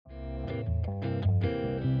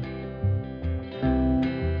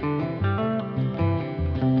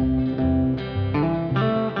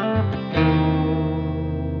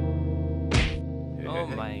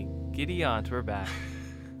beyond, we're back.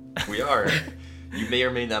 We are. You may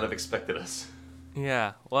or may not have expected us.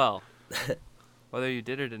 Yeah, well, whether you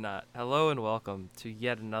did or did not, hello and welcome to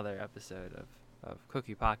yet another episode of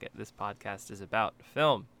Cookie Pocket. This podcast is about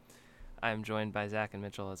film. I'm joined by Zach and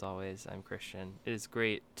Mitchell, as always. I'm Christian. It is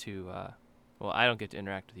great to, well, I don't get to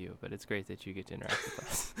interact with you, but it's great that you get to interact with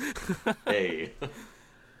us. Hey.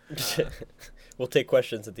 We'll take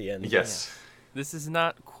questions at the end. Yes. Yeah. This is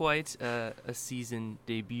not quite a season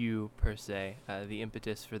debut, per se. The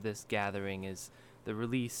impetus for this gathering is the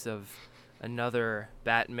release of another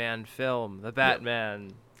Batman film, The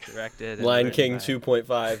Batman, directed and Lion written King by-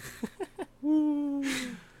 2.5. Woo.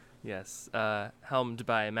 Yes, helmed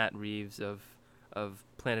by Matt Reeves of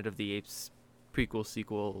Planet of the Apes prequel,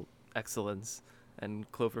 sequel excellence, and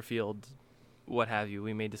Cloverfield, what have you.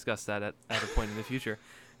 We may discuss that at a point in the future.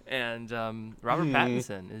 And Robert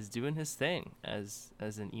Pattinson is doing his thing as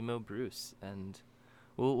an emo Bruce, and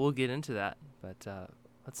we'll get into that. But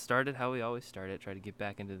let's start it how we always start it. Try to get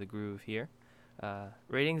back into the groove here.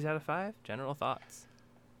 Ratings out of 5. General thoughts.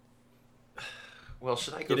 Well,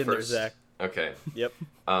 should I go Get in there, first? Zach. Okay. Yep.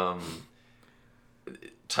 Time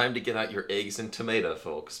to get out your eggs and tomato,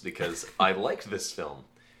 folks, because I liked this film.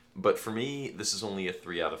 But for me, this is only a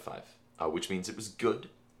 3 out of 5, which means it was good,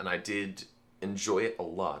 and I did enjoy it a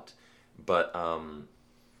lot. But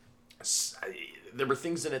there were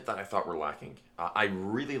things in it that I thought were lacking. I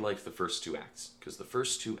really liked the first 2 acts, because the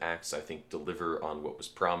first 2 acts, I think, deliver on what was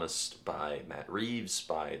promised by Matt Reeves,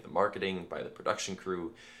 by the marketing, by the production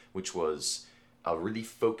crew, which was a really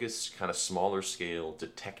focused, kind of smaller scale,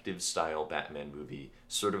 detective-style Batman movie,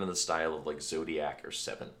 sort of in the style of like Zodiac or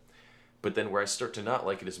Seven. But then where I start to not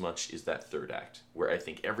like it as much is that third act, where I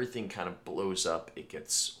think everything kind of blows up, it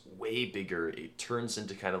gets way bigger, it turns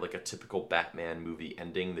into kind of like a typical Batman movie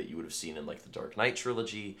ending that you would have seen in like the Dark Knight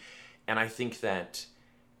trilogy. And I think that,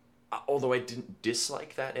 although I didn't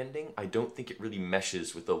dislike that ending, I don't think it really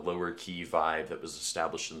meshes with the lower key vibe that was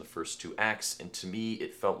established in the first 2 acts, and to me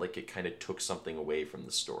it felt like it kind of took something away from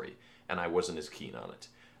the story, and I wasn't as keen on it.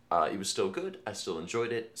 It was still good, I still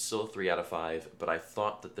enjoyed it, still a 3 out of 5, but I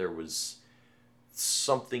thought that there was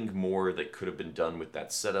something more that could have been done with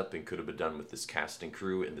that setup and could have been done with this cast and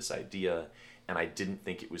crew and this idea, and I didn't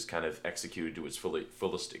think it was kind of executed to its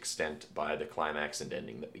fullest extent by the climax and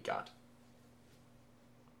ending that we got.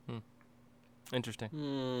 Interesting.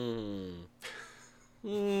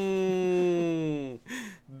 Boo!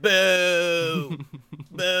 Boo!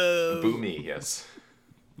 Boo me, yes.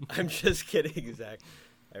 I'm just kidding, Zach.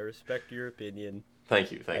 I respect your opinion.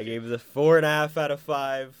 Thank you. I gave it a 4.5 out of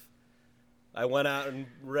 5. I went out and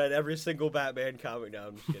read every single Batman comic. No,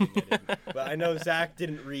 I'm just kidding. I didn't. But I know Zach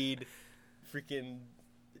didn't read freaking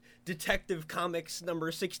Detective Comics number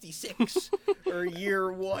 66 or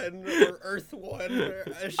Year 1 or Earth 1. Or,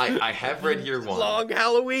 I have read Year 1. Long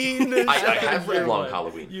Halloween. I have read Year Long 1.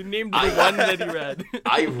 Halloween. You named the one that he read.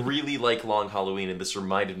 I really like Long Halloween, and this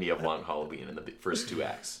reminded me of Long Halloween in the first 2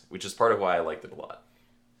 acts, which is part of why I liked it a lot.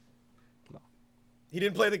 He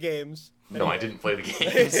didn't play the games. No, I didn't play the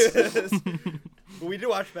games. We did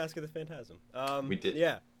watch Mask of the Phantasm. We did.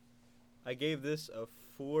 Yeah. I gave this a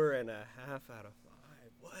 4.5 out of 5.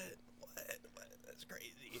 What? That's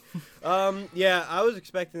crazy. Yeah, I was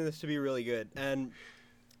expecting this to be really good, and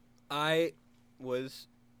I was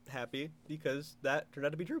happy because that turned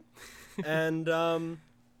out to be true. And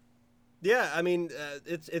yeah, I mean,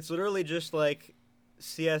 it's literally just like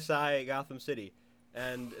CSI Gotham City,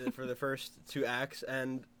 and for the first 2 acts,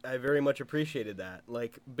 and I very much appreciated that.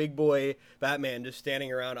 Like, big boy Batman just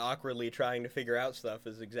standing around awkwardly trying to figure out stuff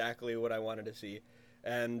is exactly what I wanted to see.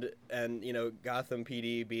 And you know, Gotham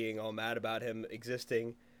PD being all mad about him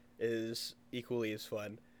existing is equally as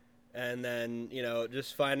fun. And then, you know,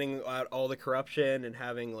 just finding out all the corruption and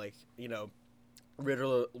having, like, you know,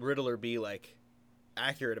 Riddler be, like,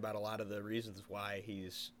 accurate about a lot of the reasons why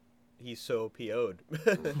he's so PO'd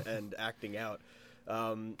and acting out.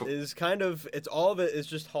 Is kind of, it's all of it is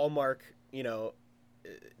just Hallmark, you know,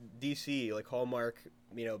 DC, like Hallmark,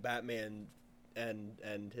 you know, Batman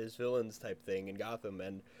and his villains type thing in Gotham.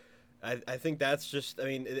 And I think that's just, I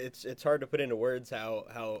mean, it's hard to put into words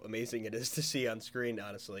how amazing it is to see on screen,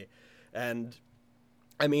 honestly. And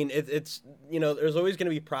I mean, it's, you know, there's always going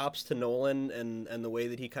to be props to Nolan and the way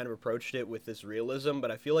that he kind of approached it with this realism, but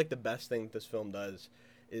I feel like the best thing that this film does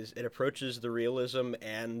is it approaches the realism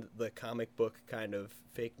and the comic book kind of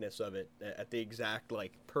fakeness of it at the exact,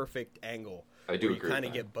 like, perfect angle. I do where agree you kind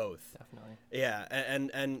with of that. get both. Definitely. Yeah,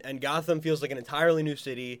 and Gotham feels like an entirely new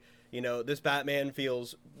city. You know, this Batman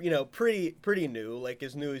feels, you know, pretty new, like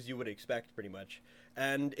as new as you would expect, pretty much.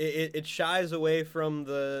 And it shies away from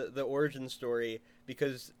the origin story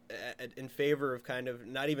because in favor of kind of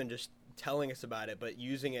not even just telling us about it, but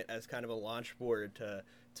using it as kind of a launch board to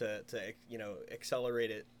accelerate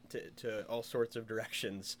it to all sorts of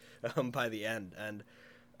directions by the end. And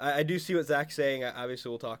I do see what Zach's saying. Obviously,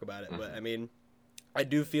 we'll talk about it, but I mean, I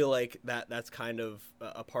do feel like that's kind of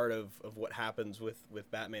a part of what happens with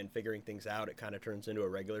Batman figuring things out. It kind of turns into a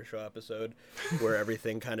regular show episode where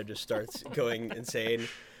everything kind of just starts going insane.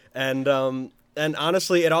 And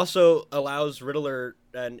honestly, it also allows Riddler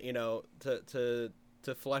and to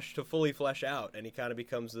fully flesh out, and he kind of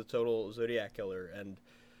becomes the total Zodiac killer. And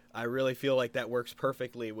I really feel like that works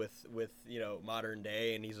perfectly with modern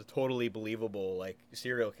day, and he's a totally believable like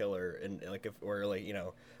serial killer and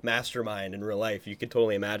mastermind in real life. You could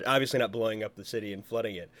totally imagine, obviously not blowing up the city and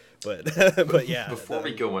flooding it, but but yeah. Before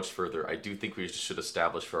we go much further, I do think we should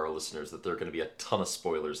establish for our listeners that there are going to be a ton of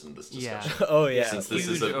spoilers in this discussion. Yeah. Oh yeah, since this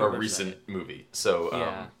is a recent movie, so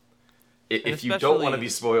Yeah. If you don't want to be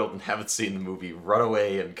spoiled and haven't seen the movie, run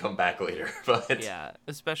away and come back later. But Yeah,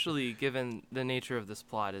 especially given the nature of this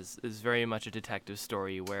plot is very much a detective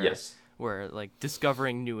story where yes, where like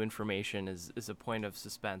discovering new information is a point of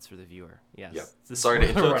suspense for the viewer. Yes. Yeah. This Sorry to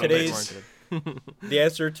is interrupt. Today's- the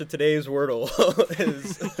answer to today's Wordle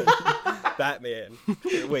is Batman.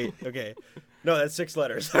 Wait, okay, no, that's 6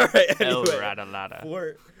 letters. All right, El anyway. Radalada.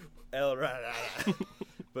 4 El Radada.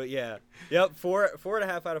 But yeah, yep,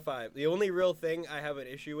 4.5 out of 5. The only real thing I have an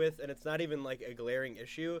issue with, and it's not even like a glaring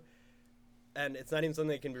issue, and it's not even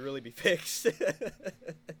something that can really be fixed,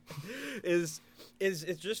 is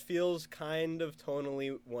it just feels kind of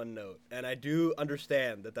tonally one note, and I do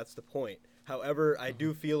understand that that's the point. However, I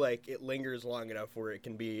do feel like it lingers long enough where it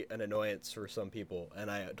can be an annoyance for some people, and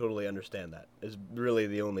I totally understand that. Is really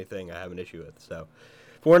the only thing I have an issue with. So,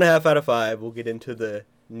 4.5 out of 5. We'll get into the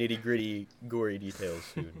nitty-gritty, gory details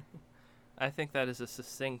soon. I think that is a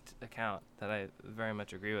succinct account that I very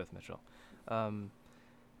much agree with, Mitchell. And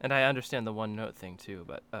I understand the one note thing too,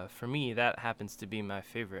 but for me, that happens to be my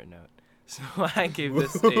favorite note. So I gave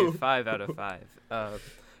this a 5 out of 5.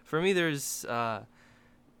 For me, this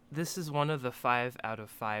is one of the 5 out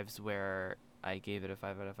of 5s where I gave it a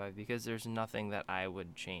 5 out of 5 because there's nothing that I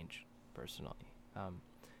would change personally.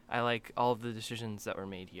 I like all of the decisions that were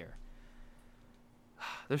made here.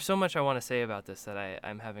 There's so much I want to say about this that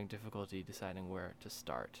I'm having difficulty deciding where to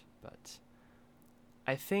start, but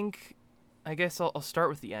I guess I'll start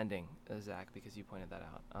with the ending, Zach, because you pointed that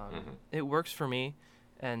out. It works for me,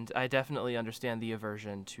 and I definitely understand the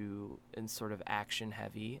aversion to a sort of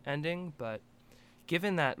action-heavy ending, but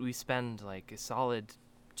given that we spend like a solid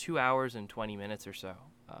 2 hours and 20 minutes or so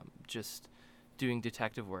just doing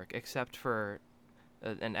detective work, except for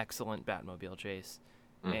an excellent Batmobile chase,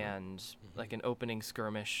 and like an opening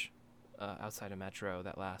skirmish outside a metro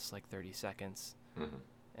that lasts like 30 seconds.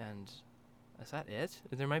 And is that it?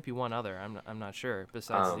 There might be one other. I'm not sure.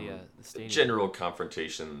 Besides the stadium. General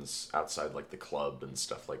confrontations outside like the club and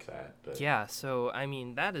stuff like that. But Yeah. So I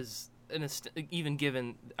mean, that is even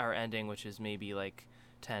given our ending, which is maybe like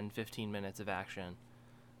 10-15 minutes of action.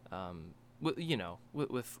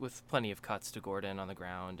 With plenty of cuts to Gordon on the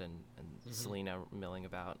ground and Selina milling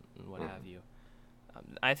about and what have you.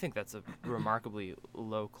 I think that's a remarkably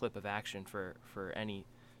low clip of action for any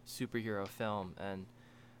superhero film, and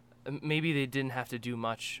maybe they didn't have to do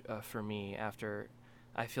much for me after.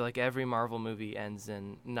 I feel like every Marvel movie ends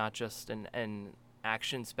in not just an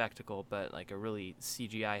action spectacle, but like a really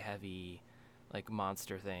CGI heavy, like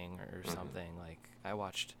monster thing or something. Like I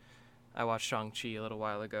watched Shang-Chi a little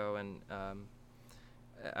while ago, and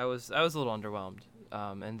I was a little underwhelmed.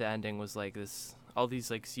 And the ending was like this: all these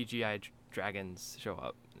like CGI dragons show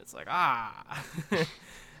up, and it's like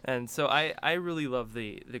and so I really love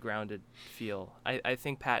the grounded feel. I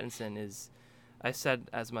think Pattinson is. I said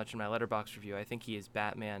as much in my Letterboxd review. I think he is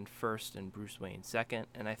Batman first and Bruce Wayne second,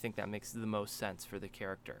 and I think that makes the most sense for the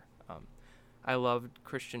character. I loved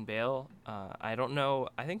Christian Bale. I don't know.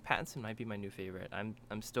 I think Pattinson might be my new favorite.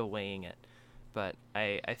 I'm still weighing it, but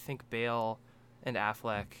I think Bale and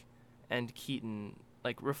Affleck and Keaton,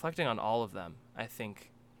 like reflecting on all of them, I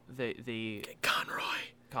think they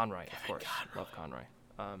Conroy, of course, love Conroy.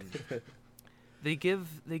 They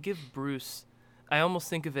give Bruce. I almost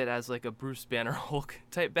think of it as like a Bruce Banner Hulk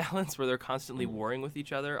type balance where they're constantly warring with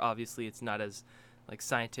each other. Obviously, it's not as like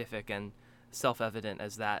scientific and self-evident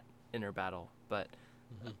as that inner battle, but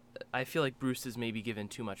I feel like Bruce is maybe given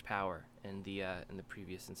too much power in the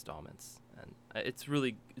previous installments, and it's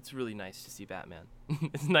really nice to see Batman.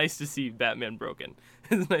 It's nice to see Batman broken.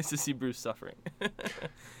 It's nice to see Bruce suffering.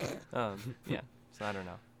 Yeah, so I don't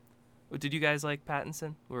know. Did you guys like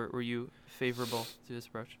Pattinson? Were you favorable to his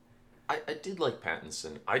approach? I did like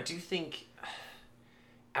Pattinson. I do think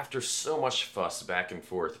after so much fuss back and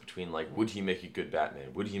forth between, like, would he make a good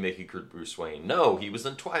Batman? Would he make a good Bruce Wayne? No, he was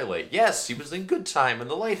in Twilight. Yes, he was in Good Time and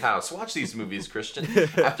The Lighthouse. Watch these movies, Christian.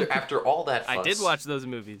 After all that fuss... I did watch those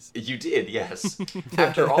movies. You did, yes.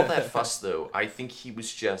 After all that fuss, though, I think he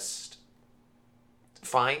was just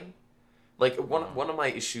fine. Like, one of my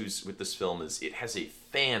issues with this film is it has a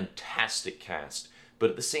fantastic cast, but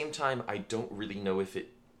at the same time, I don't really know if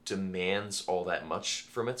it demands all that much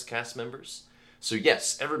from its cast members. So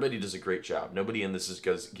yes, everybody does a great job. Nobody in this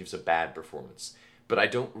gives a bad performance. But I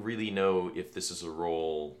don't really know if this is a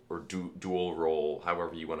role, or dual role,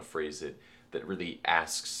 however you want to phrase it, that really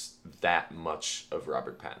asks that much of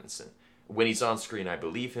Robert Pattinson. When he's on screen, I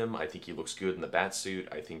believe him. I think he looks good in the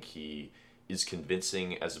Batsuit. I think he is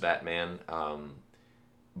convincing as Batman.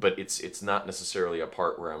 But it's not necessarily a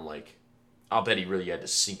part where I'm like, I'll bet he really had to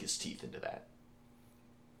sink his teeth into that.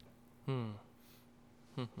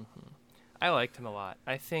 I liked him a lot.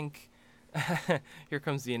 I think here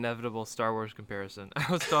comes the inevitable Star Wars comparison.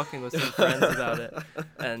 I was talking with some friends about it,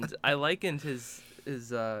 and I likened his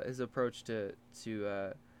approach to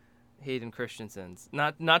Hayden Christensen's.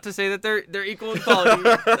 Not to say that they're equal in quality.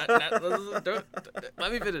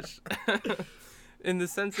 Let me finish. In the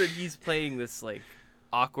sense that he's playing this like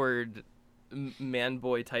awkward man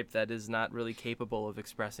boy type that is not really capable of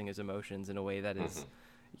expressing his emotions in a way that is,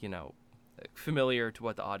 familiar to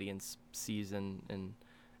what the audience sees in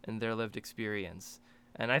their lived experience.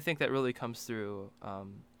 And I think that really comes through.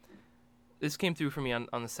 This came through for me on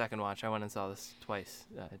the second watch. I went and saw this twice,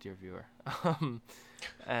 dear viewer.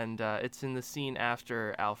 And it's in the scene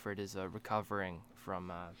after Alfred is recovering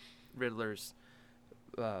from Riddler's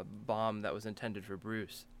bomb that was intended for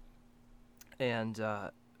Bruce. And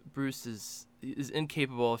Bruce is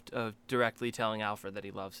incapable of directly telling Alfred that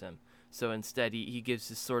he loves him. So instead, he gives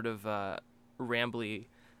this sort of rambly,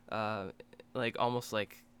 like almost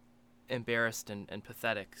like embarrassed and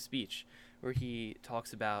pathetic speech, where he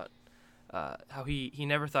talks about how he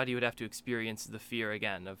never thought he would have to experience the fear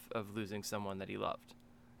again of losing someone that he loved,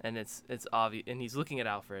 and it's obvious. And he's looking at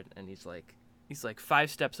Alfred, and he's like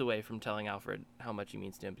 5 steps away from telling Alfred how much he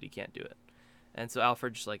means to him, but he can't do it. And so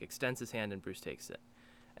Alfred just like extends his hand, and Bruce takes it.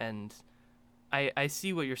 And I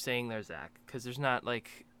see what you're saying there, Zach, because there's not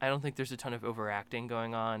like, I don't think there's a ton of overacting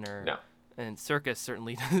going on, or no. And Serkis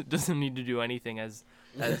certainly doesn't need to do anything as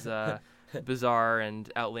bizarre and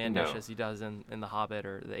outlandish as he does in The Hobbit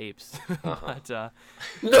or The Apes. But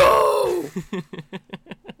no.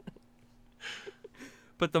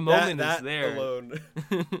 But the moment that is there. Alone.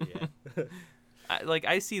 Yeah.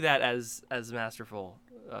 I see that as masterful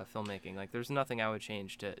filmmaking. Like, there's nothing I would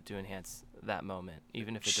change to enhance that moment,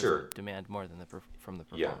 even if it doesn't demand more than from the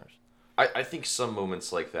performers. Yeah. I think some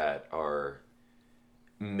moments like that are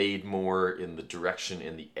made more in the direction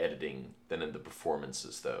and the editing than in the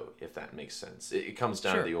performances, though, if that makes sense. It comes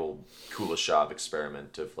down to the old Kuleshov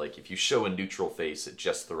experiment of, like, if you show a neutral face at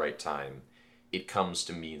just the right time, it comes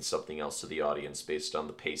to mean something else to the audience based on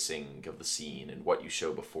the pacing of the scene and what you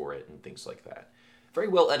show before it and things like that. Very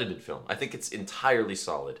well edited film. I think it's entirely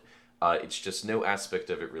solid. It's just no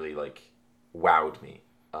aspect of it really, like, wowed me,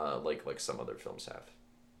 like some other films have.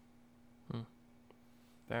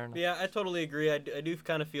 Fair enough. Yeah, I totally agree. I do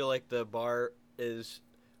kind of feel like the bar is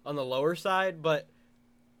on the lower side, but,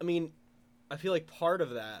 I mean, I feel like part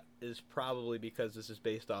of that is probably because this is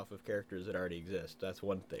based off of characters that already exist. That's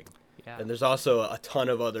one thing. Yeah. And there's also a ton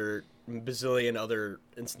of bazillion other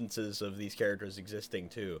instances of these characters existing,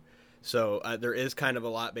 too. So there is kind of a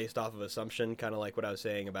lot based off of assumption, kind of like what I was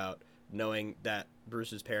saying about knowing that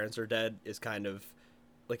Bruce's parents are dead is kind of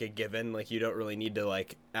like a given. Like, you don't really need to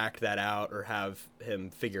like act that out or have him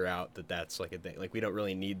figure out that that's like a thing. Like, we don't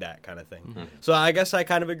really need that kind of thing. Mm-hmm. So I guess I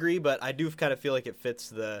kind of agree, but I do kind of feel like it fits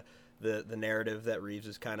the narrative that Reeves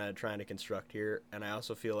is kind of trying to construct here. And I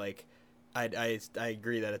also feel like I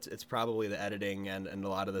agree that it's probably the editing and a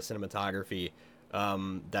lot of the cinematography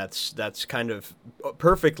that's kind of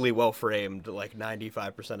perfectly well framed, like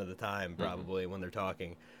 95% of the time, probably, when they're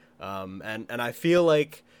talking. And I feel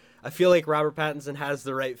like Robert Pattinson has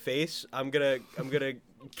the right face. I'm gonna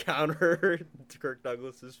counter Kirk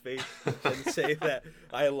Douglas's face and say that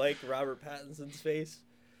I like Robert Pattinson's face,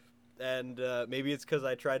 and maybe it's because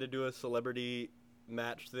I tried to do a celebrity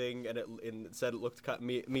match thing and it said it looked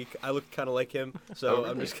I looked kind of like him, so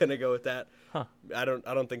I'm just gonna go with that. Huh. I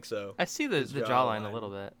don't think so. I see the jawline a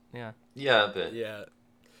little bit. Yeah, a bit. Yeah.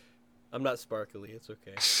 I'm not sparkly. It's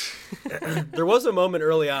okay. There was a moment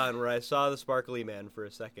early on where I saw the sparkly man for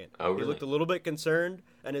a second. Oh, really? He looked a little bit concerned,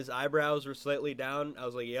 and his eyebrows were slightly down. I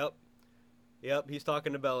was like, yep, Yep, he's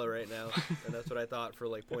talking to Bella right now, and that's what I thought for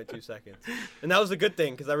like 0.2 seconds. And that was a good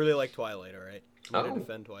thing because I really like Twilight. All right, I'm gonna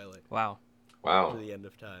defend Twilight Wow. Wow. to the end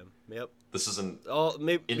of time. Yep. This is an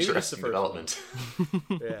Maybe just the interesting first development.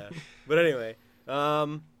 one. Yeah, but anyway,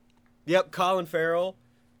 yep, Colin Farrell,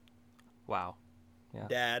 Wow. Yeah.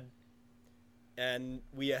 Dad, and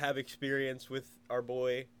we have experience with our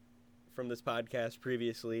boy from this podcast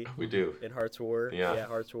previously We do. in Hearts War. Yeah.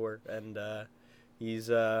 Hearts War, and he's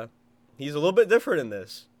a little bit different in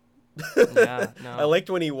this. Yeah, no. I liked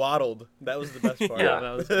when he waddled. That was the best part. Yeah,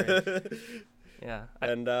 that was great. Yeah.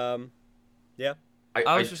 And yeah,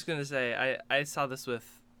 I was just gonna say I saw this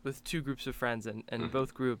with two groups of friends, and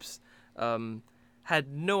both groups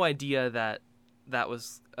had no idea that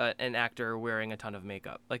was an actor wearing a ton of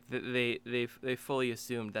makeup. Like they fully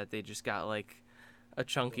assumed that they just got like a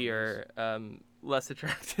chunkier, less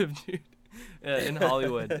attractive dude in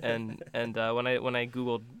Hollywood. And when I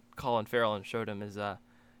googled Colin Farrell and showed him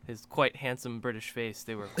his quite handsome British face,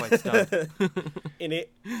 they were quite stunned. in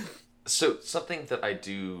it. So something that I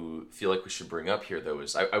do feel like we should bring up here, though,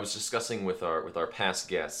 is I was discussing with our past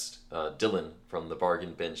guest Dylan from the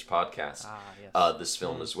Bargain Binge podcast Yes. this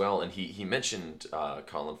film as well, and he mentioned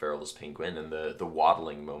Colin Farrell as Penguin and the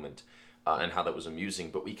waddling moment and how that was amusing.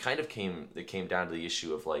 But we kind of came down to the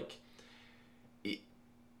issue of like,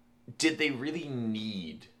 did they really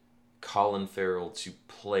need Colin Farrell to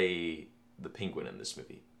play the Penguin in this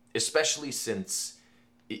movie, especially since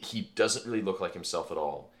he doesn't really look like himself at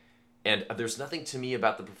all. And there's nothing to me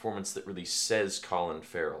about the performance that really says Colin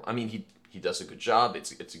Farrell. I mean, he does a good job.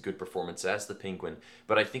 It's a good performance as the Penguin.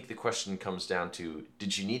 But I think the question comes down to,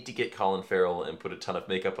 did you need to get Colin Farrell and put a ton of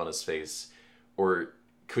makeup on his face? Or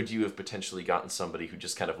could you have potentially gotten somebody who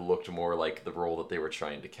just kind of looked more like the role that they were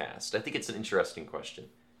trying to cast? I think it's an interesting question.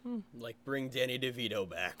 Like, bring Danny DeVito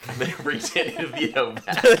back. Bring Danny DeVito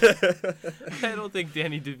back. I don't think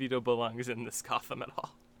Danny DeVito belongs in this Gotham at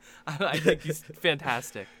all. I think he's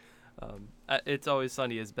fantastic. It's Always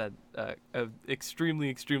Sunny has been an extremely,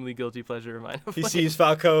 extremely guilty pleasure of mine. He sees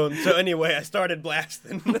Falcone. So anyway, I started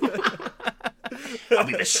blasting. I'll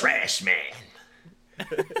be the trash man.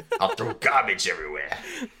 I'll throw garbage everywhere.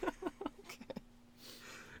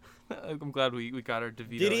 I'm glad we got our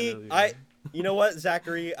DeVito. Did he? in earlier. You know what,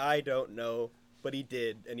 Zachary? I don't know, but he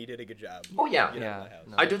did, and he did a good job. Oh, yeah. Get out Yeah. of my house.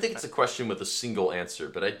 No. I don't think it's a question with a single answer,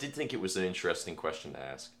 but I did think it was an interesting question to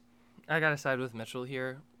ask. I gotta side with Mitchell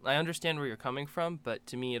here. I understand where you're coming from, but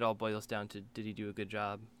to me, it all boils down to: did he do a good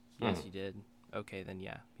job? Yes, he did. Okay, then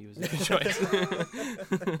yeah, he was a good choice.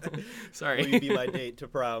 Sorry. Will you be my date to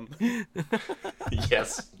prom?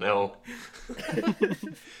 Yes, no.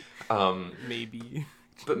 Maybe.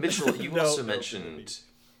 But Mitchell, you No, also no, mentioned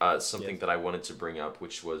something Yes. that I wanted to bring up,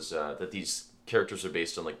 which was that these characters are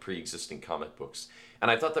based on like pre-existing comic books, and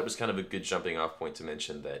I thought that was kind of a good jumping off point to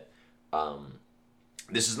mention that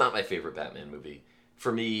this is not my favorite Batman movie.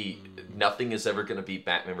 For me, nothing is ever going to beat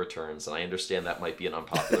Batman Returns, and I understand that might be an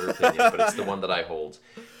unpopular opinion, but it's the one that I hold.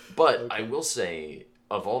 But I will say,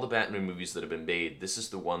 of all the Batman movies that have been made, this is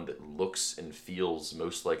the one that looks and feels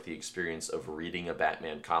most like the experience of reading a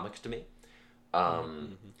Batman comic to me.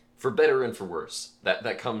 For better and for worse.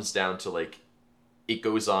 That comes down to, like, it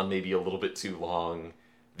goes on maybe a little bit too long.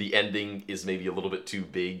 The ending is maybe a little bit too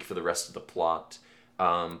big for the rest of the plot.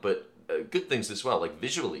 But good things as well. Like,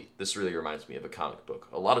 visually, this really reminds me of a comic book.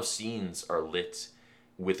 A lot of scenes are lit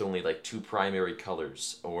with only, like, two primary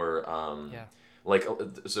colors. Or, Yeah. like,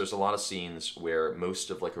 there's a lot of scenes where most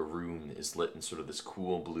of, like, a room is lit in sort of this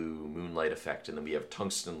cool blue moonlight effect, and then we have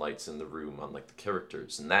tungsten lights in the room on, like, the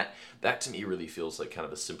characters. And that to me really feels like kind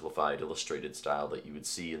of a simplified, illustrated style that you would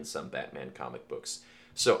see in some Batman comic books.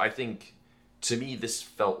 So I think, to me, this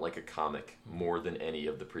felt like a comic more than any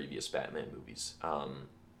of the previous Batman movies.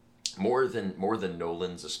 More than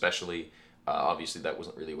Nolan's, especially. Obviously, that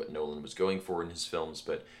wasn't really what Nolan was going for in his films,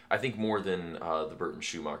 but I think more than the Burton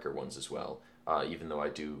Schumacher ones as well. Even though I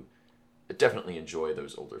do definitely enjoy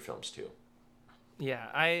those older films too. Yeah,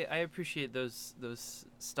 I appreciate those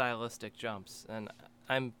stylistic jumps, and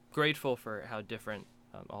I'm grateful for how different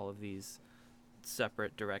all of these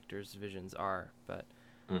separate directors' visions are. But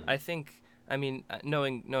I think, I mean,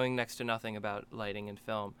 knowing next to nothing about lighting and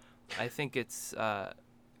film, I think it's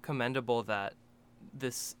commendable that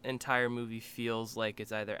this entire movie feels like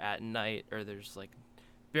it's either at night or there's like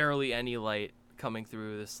barely any light coming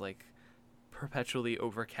through this like perpetually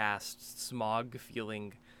overcast smog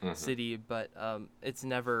feeling city, but it's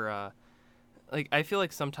never like, I feel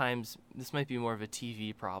like sometimes this might be more of a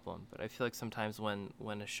TV problem, but I feel like sometimes when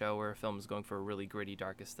a show or a film is going for a really gritty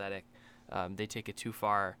dark aesthetic, they take it too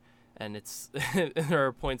far and it's there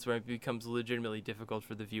are points where it becomes legitimately difficult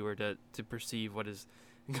for the viewer to perceive what is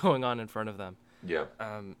going on in front of them. Yeah.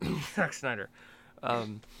 Zack Snyder. But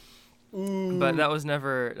that was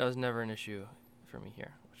never an issue for me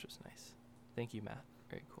here, which was nice. Thank you, Matt.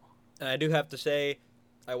 Very cool. And I do have to say,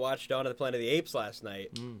 I watched Dawn of the Planet of the Apes last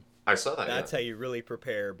night. I saw that. That's how you really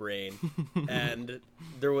prepare a brain. And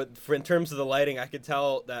there would, in terms of the lighting, I could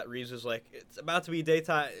tell that Reeves was like, "It's about to be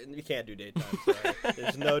daytime. You can't do daytime. Sorry.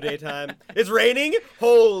 There's no daytime. It's raining.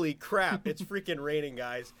 Holy crap! It's freaking raining,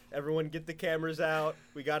 guys. Everyone, get the cameras out.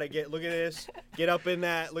 We gotta look at this. Get up in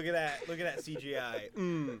that. Look at that. Look at that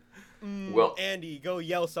CGI. Well, Andy, go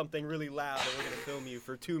yell something really loud, and we're gonna film you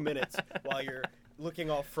for 2 minutes while you're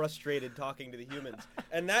looking all frustrated talking to the humans."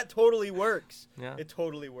 And that totally works. Yeah. It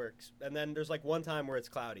totally works. And then there's like one time where it's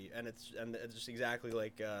cloudy, and it's just exactly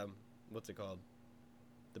like what's it called?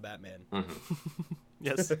 The Batman.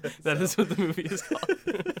 Yes, that is what the movie is called.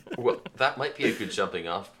 Well, that might be a good jumping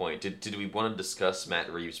off point. Did we want to discuss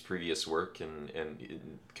Matt Reeves' previous work and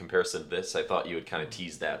in comparison to this? I thought you would kind of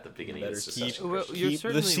tease that at the beginning of this discussion. Well, you're Keep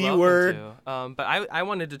certainly the C welcome word. to. But I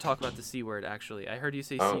wanted to talk about the C word, actually. I heard you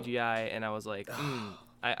say CGI, and I was like,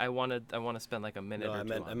 I want to spend like a minute No, or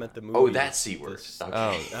two I meant the that. movie. Oh, that C word. Okay.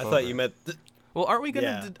 Oh, I thought you meant. Well, aren't we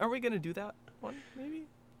gonna do that one maybe?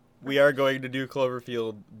 We are going to do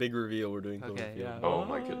Cloverfield. Big reveal. We're doing Cloverfield. Okay, yeah. Oh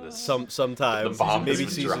my goodness. Sometime. The bomb Maybe has been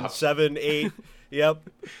season dropped. 7, 8. Yep.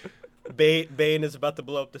 Bane is about to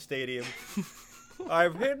blow up the stadium.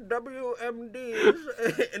 I've hit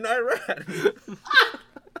WMDs in Iran.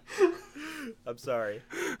 I'm sorry.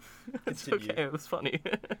 It's Continue. okay. It was funny.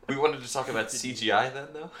 We wanted to talk about CGI then,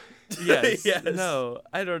 though? Yes. Yes. No,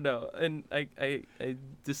 I don't know. And I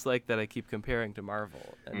dislike that I keep comparing to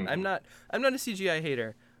Marvel. And I'm not a CGI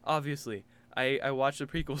hater, obviously. I watch the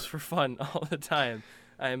prequels for fun all the time.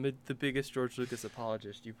 I'm the biggest George Lucas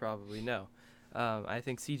apologist you probably know. I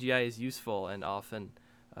think CGI is useful and often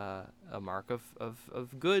a mark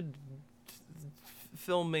of good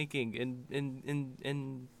filmmaking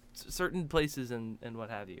in certain places and what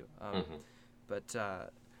have you. But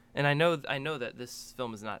and I know that this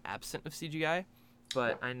film is not absent of CGI,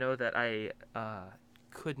 but I know that I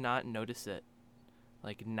could not notice it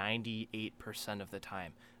like 98% of the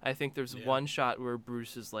time. I think there's one shot where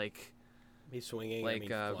Bruce is like He's swinging.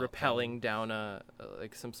 rappelling down a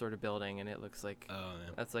like some sort of building, and it looks like Oh, yeah.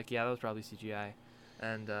 that's like that was probably CGI,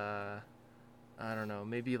 and I don't know,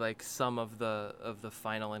 maybe like some of the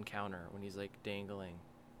final encounter when he's like dangling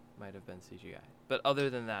might have been CGI. But other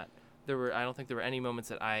than that, I don't think there were any moments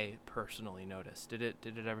that I personally noticed. Did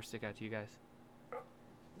it ever stick out to you guys?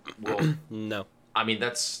 Well, No. I mean,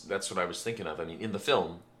 that's what I was thinking of. I mean, in the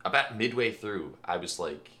film, about midway through, I was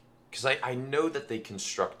like, because I know that they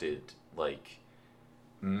constructed like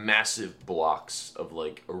massive blocks of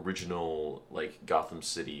like original like Gotham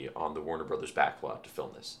City on the Warner Brothers backlot to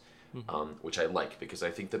film this, which I like because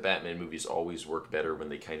I think the Batman movies always work better when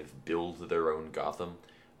they kind of build their own Gotham.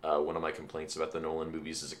 One of my complaints about the Nolan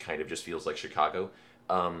movies is it kind of just feels like Chicago.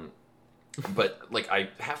 But like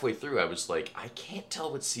halfway through I was like, I can't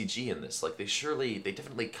tell what's CG in this. Like they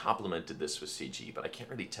definitely complemented this with CG, but I can't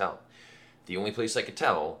really tell. The only place I could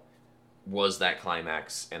tell was that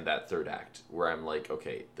climax and that third act where I'm like,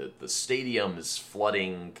 okay, the stadium is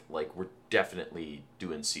flooding, like we're definitely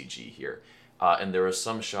doing CG here. And there are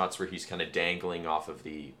some shots where he's kind of dangling off of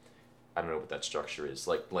the, I don't know what that structure is,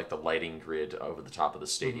 like the lighting grid over the top of the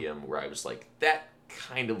stadium, where I was like, that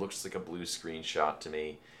kind of looks like a blue screen shot to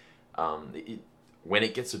me. When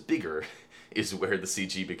it gets bigger is where the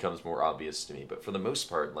CG becomes more obvious to me. But for the most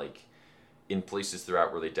part, like in places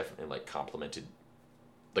throughout where they definitely like complemented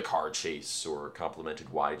the car chase or complemented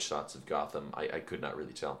wide shots of Gotham, I could not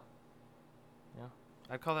really tell. Yeah,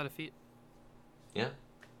 I'd call that a feat. Yeah.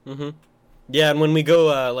 Yeah, and when we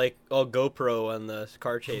go like all GoPro on the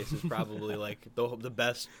car chase is probably like the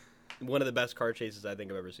best, one of the best car chases I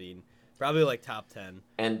think I've ever seen. Probably like top 10.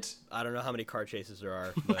 And I don't know how many car chases there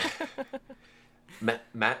are, but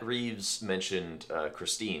Matt Reeves mentioned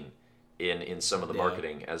Christine in some of the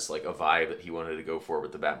marketing as like a vibe that he wanted to go for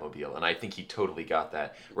with the Batmobile, and I think he totally got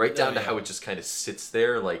that, right down to how it just kind of sits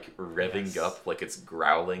there like revving up, like it's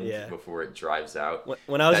growling before it drives out.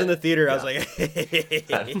 When I was in the theater, I was like,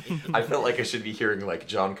 I felt like I should be hearing like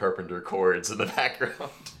John Carpenter chords in the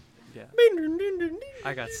background. Yeah.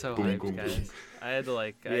 I got so Boom, hyped, boom, guys. boom. I had to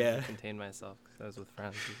like I had to contain myself because I was with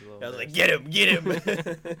friends. It was a little I was like, embarrassing. get him.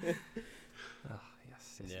 Oh,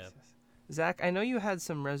 yes. Zach, I know you had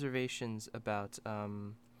some reservations about what's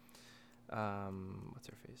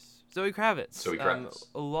her face? Zoe Kravitz. Zoe Kravitz.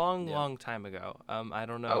 A long time ago. I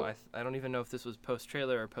don't know. Oh. I don't even know if this was post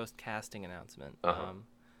trailer or post casting announcement.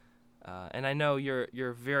 And I know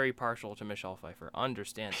you're very partial to Michelle Pfeiffer,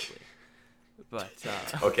 understandably. But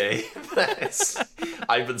Okay,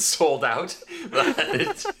 I've been sold out.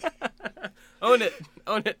 But own it.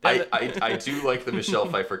 Damn it. I do like the Michelle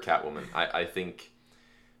Pfeiffer Catwoman. I think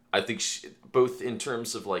she, both in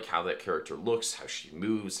terms of like how that character looks, how she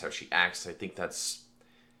moves, how she acts, I think that's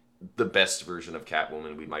the best version of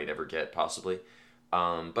Catwoman we might ever get, possibly.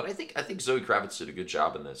 But I think Zoe Kravitz did a good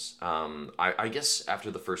job in this. I guess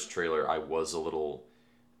after the first trailer, I was a little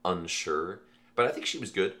unsure, but I think she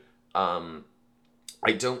was good.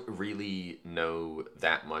 I don't really know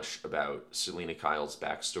that much about Selena Kyle's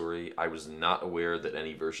backstory. I was not aware that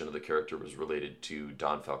any version of the character was related to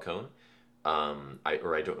Don Falcone.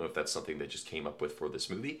 I don't know if that's something they just came up with for this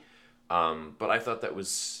movie. But I thought that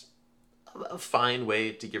was a fine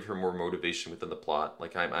way to give her more motivation within the plot.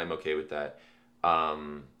 Like, I'm okay with that.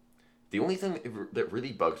 The only thing that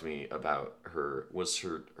really bugged me about her was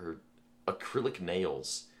her acrylic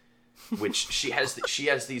nails, which she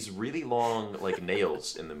has these really long like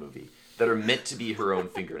nails in the movie that are meant to be her own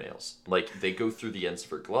fingernails. Like, they go through the ends of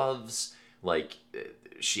her gloves. Like,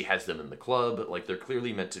 she has them in the club. Like, they're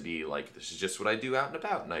clearly meant to be like, this is just what I do out and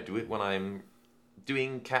about, and I do it when I'm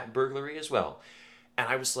doing cat burglary as well. And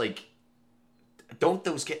I was like, don't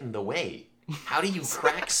those get in the way? How do you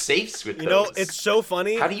crack safes with those? You know, it's so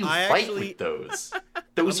funny. How do you fight with those?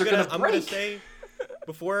 Those are gonna break. I'm gonna say,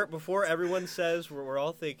 before everyone says we're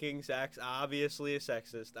all thinking Zach's obviously a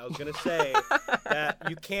sexist, I was gonna say that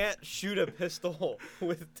you can't shoot a pistol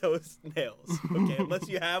with those nails, okay? Unless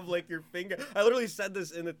you have like your finger. I literally said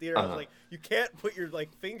this in the theater. I was like, you can't put your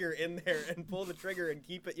like finger in there and pull the trigger and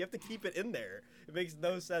keep it. You have to keep it in there. It makes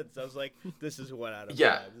no sense. I was like, this is 1 out of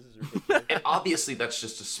 5. This is ridiculous. And obviously that's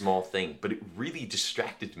just a small thing, but it really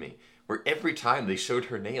distracted me. Where every time they showed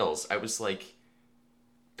her nails, I was like,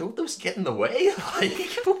 don't those get in the way?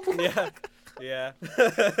 Like, yeah.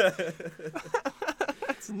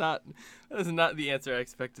 That is not the answer I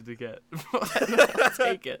expected to get. I'll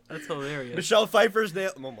take it. That's hilarious. Michelle Pfeiffer's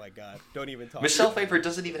nail. Oh my god! Don't even talk. Michelle Pfeiffer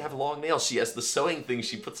doesn't even have long nails. She has the sewing thing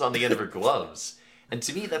she puts on the end of her gloves. And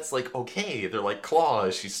to me, that's like, okay, they're like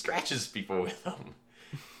claws. She scratches people with them.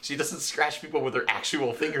 She doesn't scratch people with her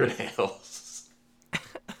actual fingernails.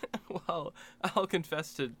 Well, I'll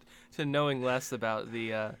confess to knowing less about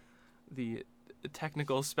the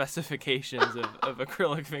technical specifications of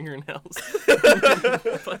acrylic fingernails.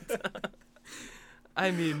 But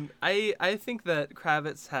I mean, I think that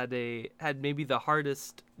Kravitz had maybe the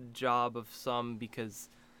hardest job of some, because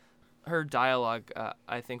her dialogue,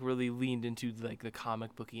 I think, really leaned into like the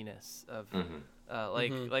comic bookiness of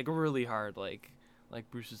like really hard, like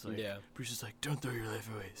Bruce is like, don't throw your life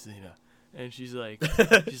away, Selena. And she's like,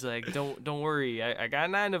 don't worry, I got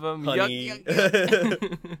 9 of them. Honey. Yuck,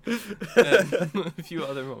 yuck. And a few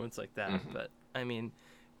other moments like that. But I mean,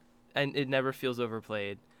 and it never feels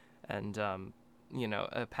overplayed. And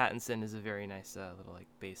Pattinson is a very nice little like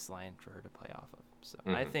bass line for her to play off of. So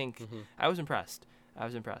I think I was impressed.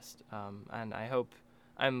 And I hope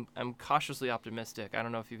I'm cautiously optimistic. I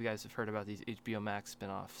don't know if you guys have heard about these HBO Max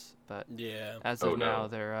spinoffs, but as of now,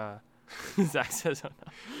 they're. Zach says, "Oh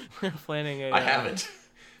no, they're planning a." I haven't.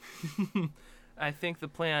 I think the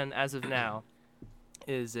plan, as of now,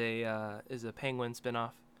 is a Penguin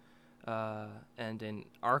spinoff, and an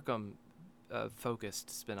Arkham focused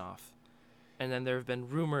spinoff, and then there have been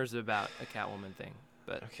rumors about a Catwoman thing,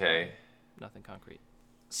 but nothing concrete.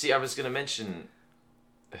 See, I was gonna mention.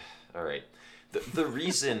 All right, the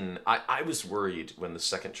reason I was worried when the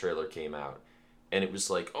second trailer came out. And it was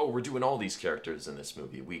like, oh, we're doing all these characters in this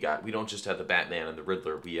movie. We don't just have the Batman and the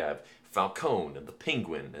Riddler. We have Falcone and the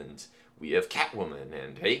Penguin, and we have Catwoman.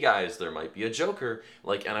 And hey, guys, there might be a Joker.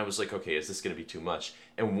 Like, and I was like, okay, is this going to be too much?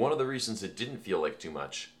 And one of the reasons it didn't feel like too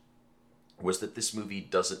much was that this movie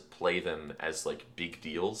doesn't play them as like big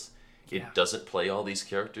deals. It doesn't play all these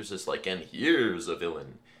characters as like, and here's a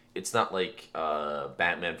villain. It's not like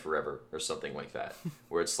Batman Forever or something like that,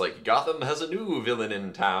 where it's like, Gotham has a new villain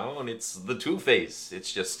in town. It's the Two-Face.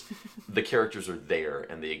 It's just the characters are there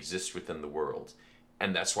and they exist within the world.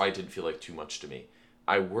 And that's why it didn't feel like too much to me.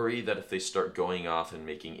 I worry that if they start going off and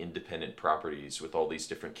making independent properties with all these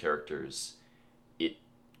different characters, it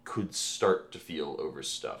could start to feel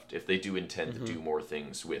overstuffed. If they do intend to do more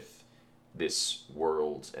things with this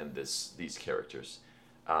world and these characters.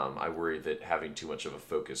 I worry that having too much of a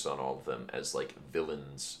focus on all of them as like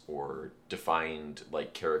villains or defined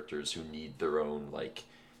like characters who need their own like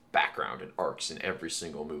background and arcs in every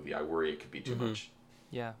single movie, I worry it could be too much.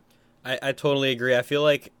 Yeah, I totally agree. I feel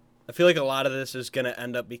like a lot of this is gonna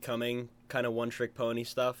end up becoming kind of one-trick pony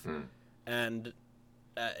stuff, and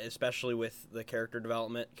especially with the character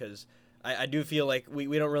development, because I do feel like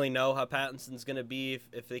we don't really know how Pattinson's going to be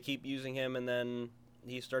if they keep using him and then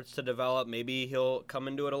he starts to develop. Maybe he'll come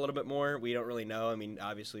into it a little bit more. We don't really know. I mean,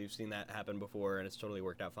 obviously, we've seen that happen before, and it's totally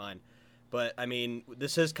worked out fine. But, I mean,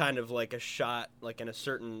 this is kind of like a shot, like a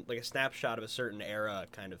snapshot of a certain era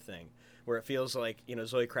kind of thing, where it feels like,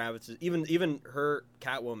 Zoe Kravitz is, even her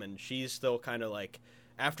Catwoman, she's still kind of like,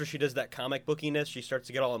 after she does that comic bookiness, she starts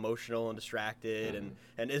to get all emotional and distracted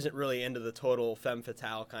and isn't really into the total femme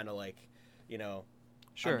fatale kind of like,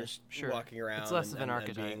 Sure, I'm just walking around. It's less of an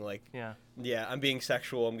archetype. And being like, yeah, I'm being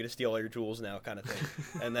sexual. I'm going to steal all your jewels now, kind of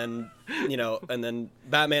thing. And then, and then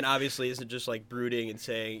Batman obviously isn't just like brooding and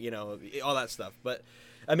saying, all that stuff. But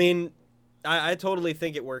I mean, I totally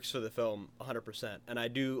think it works for the film 100%. And I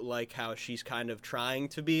do like how she's kind of trying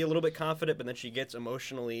to be a little bit confident, but then she gets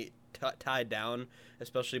emotionally tied down,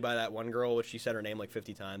 especially by that one girl, which she said her name like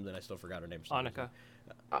 50 times, and I still forgot her name. Annika.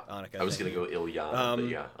 Annika. I was going to go Ilyana, but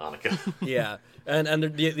yeah, Annika. Yeah, and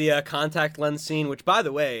the contact lens scene, which by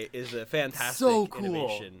the way is a fantastic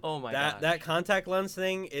innovation. Oh my god, that contact lens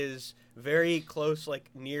thing is very close, like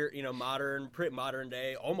near modern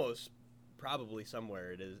day, almost probably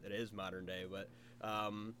somewhere it is modern day, but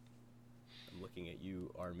I'm looking at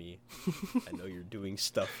you, Army. I know you're doing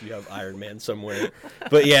stuff. You have Iron Man somewhere,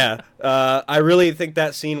 but yeah, I really think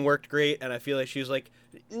that scene worked great, and I feel like she was like,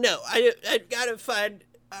 no, I gotta find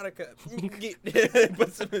Annika.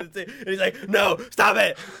 Puts him in the thing, and he's like, no, stop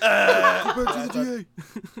it. Go back to the DA.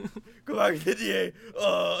 Go back to the DA.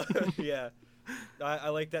 Yeah. I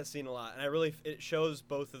like that scene a lot, and it shows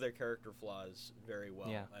both of their character flaws very well,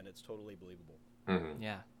 and it's totally believable. Mm-hmm.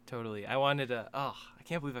 Yeah, totally. I wanted to. I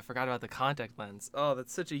can't believe I forgot about the contact lens. Oh,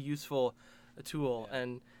 that's such a useful tool,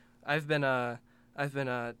 and I've been scrolling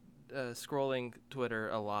Twitter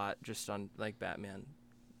a lot just on like Batman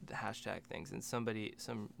hashtag things, and some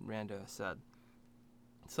rando said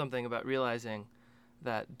something about realizing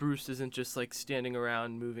that Bruce isn't just like standing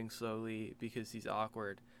around moving slowly because he's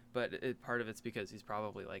awkward, but part of it's because he's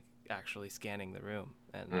probably like actually scanning the room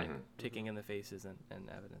and like taking in the faces and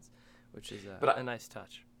evidence, which is a nice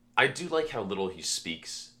touch. I do like how little he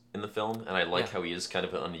speaks in the film, and I like how he is kind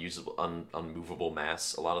of an unmovable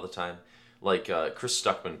mass a lot of the time. Like Chris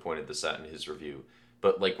Stuckman pointed this out in his review,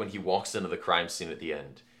 but like when he walks into the crime scene at the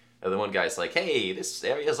end, and the one guy's like, "Hey, this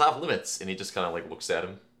area's off limits," and he just kind of like looks at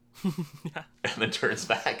him, and then turns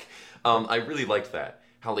back. I really liked that.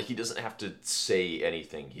 How like he doesn't have to say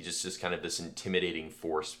anything. He just kind of this intimidating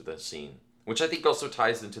force with a scene, which I think also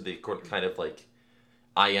ties into the kind of like,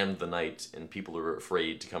 I am the night and people are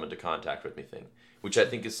afraid to come into contact with me thing, which I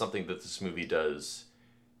think is something that this movie does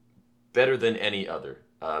better than any other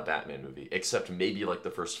Batman movie, except maybe like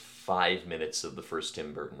the first 5 minutes of the first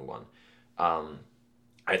Tim Burton one.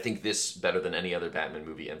 I think this, better than any other Batman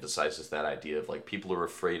movie, emphasizes that idea of like people are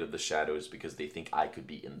afraid of the shadows because they think I could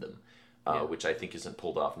be in them, which I think isn't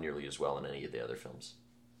pulled off nearly as well in any of the other films.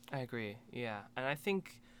 I agree, yeah. And I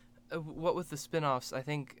think, what with the spin-offs, I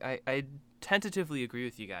think I tentatively agree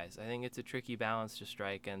with you guys. I think it's a tricky balance to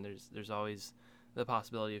strike, and there's always the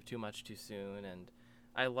possibility of too much too soon. And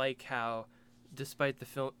I like how, despite the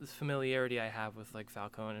familiarity I have with like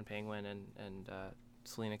Falcone and Penguin and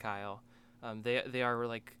Selina Kyle, they are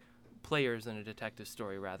like players in a detective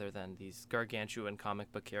story rather than these gargantuan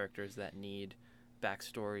comic book characters that need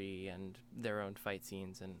backstory and their own fight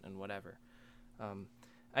scenes and whatever.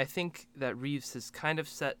 I think that Reeves has kind of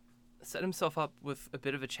set himself up with a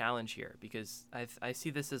bit of a challenge here, because I see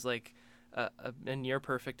this as like a near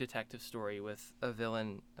perfect detective story with a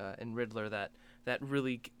villain in Riddler that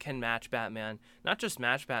really can match Batman. Not just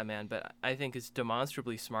match Batman, but I think is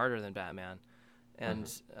demonstrably smarter than Batman.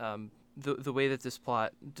 And the way that this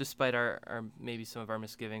plot, despite our maybe some of our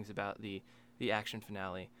misgivings about the action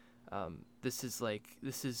finale, this is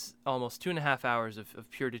almost 2.5 hours of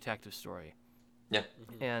pure detective story. Yeah.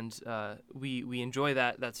 And we enjoy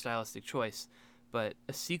that stylistic choice, but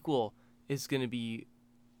a sequel is going to be,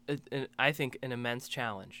 I think, an immense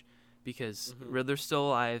challenge, because Riddler's still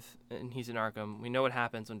alive and he's in Arkham. We know what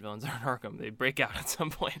happens when villains are in Arkham; they break out at some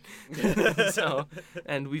point.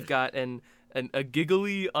 And we've got a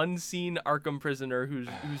giggly, unseen Arkham prisoner who's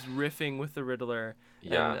riffing with the Riddler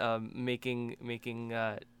and making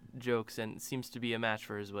jokes, and seems to be a match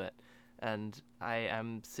for his wit. And I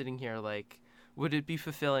am sitting here like, would it be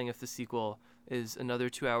fulfilling if the sequel is another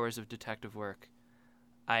 2 hours of detective work?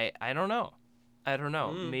 I don't know.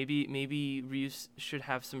 Maybe Reeves should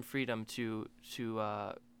have some freedom to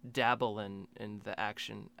dabble in the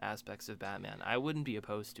action aspects of Batman. I wouldn't be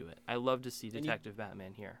opposed to it. I love to see Detective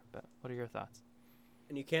Batman here. But what are your thoughts?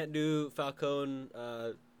 And you can't do Falcone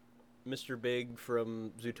Mr. Big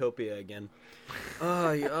from Zootopia again.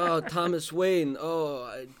 Oh, Thomas Wayne.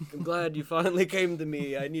 I'm glad you finally came to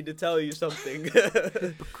me. I need to tell you something.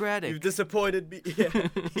 Hippocratic. You've disappointed me.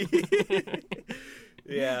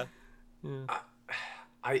 Yeah. Yeah.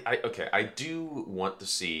 I do want to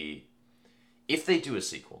see if they do a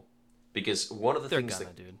sequel, because one of the things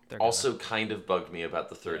that also kind of bugged me about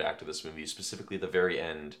the third act of this movie, specifically the very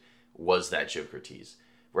end, was that Joker tease,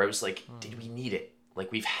 where I was like, did we need it? Like,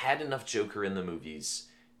 we've had enough Joker in the movies.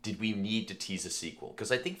 Did we need to tease a sequel? Because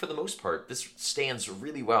I think for the most part, this stands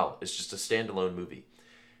really well. It's just a standalone movie.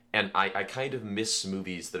 And I kind of miss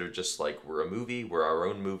movies that are just like, we're a movie, we're our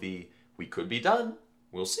own movie, we could be done,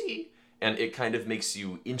 we'll see. And it kind of makes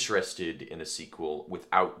you interested in a sequel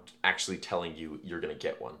without actually telling you you're going to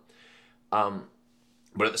get one.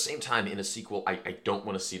 But at the same time, in a sequel, I don't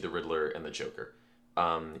want to see the Riddler and the Joker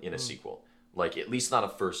in a sequel. Like, at least not a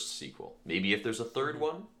first sequel. Maybe if there's a third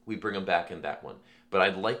one, we bring them back in that one. But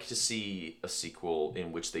I'd like to see a sequel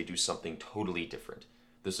in which they do something totally different.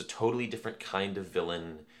 There's a totally different kind of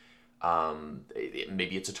villain.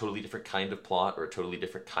 Maybe it's a totally different kind of plot or a totally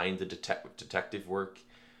different kind of detective work.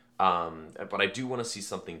 But I do want to see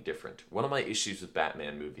something different. One of my issues with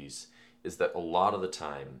Batman movies is that a lot of the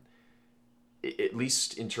time, at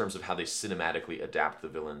least in terms of how they cinematically adapt the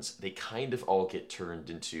villains, they kind of all get turned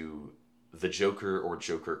into the Joker or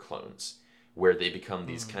Joker clones, where they become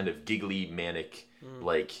these kind of giggly, manic,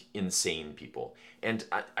 like, insane people. And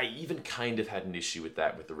I even kind of had an issue with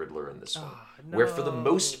that with the Riddler in this one, where for the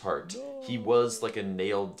most part, he was like a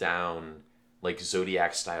nailed down, like,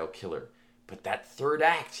 Zodiac-style killer. But that third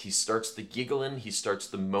act, he starts the giggling, he starts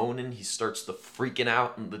the moaning, he starts the freaking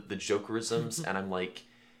out and the Jokerisms, and I'm like,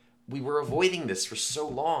 we were avoiding this for so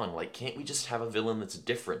long. Like, can't we just have a villain that's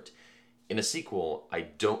different? In a sequel, I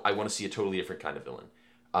want to see a totally different kind of villain.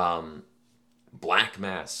 Black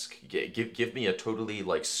Mask. Give me a totally,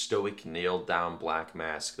 like, stoic, nailed down Black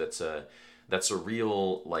Mask that's a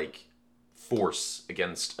real, like, force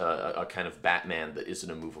against a kind of Batman that isn't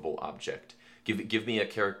a movable object. Give me a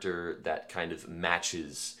character that kind of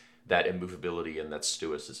matches that immovability and that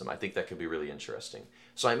stoicism. I think that could be really interesting.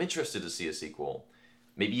 So I'm interested to see a sequel,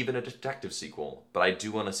 maybe even a detective sequel, but I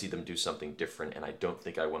do want to see them do something different, and I don't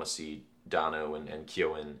think I want to see Dano and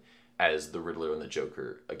Kyoan as the Riddler and the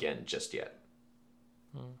Joker again just yet.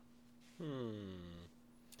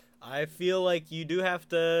 I feel like you do have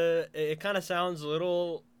to... It kind of sounds a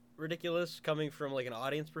little ridiculous coming from, like, an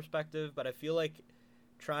audience perspective, but I feel like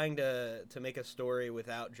trying to make a story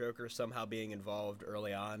without Joker somehow being involved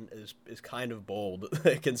early on is kind of bold,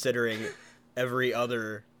 considering every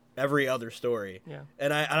other story. Yeah.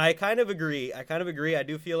 And I kind of agree. I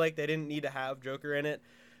do feel like they didn't need to have Joker in it.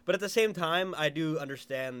 But at the same time, I do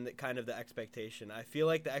understand kind of the expectation. I feel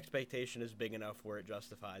like the expectation is big enough where it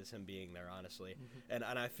justifies him being there, honestly. And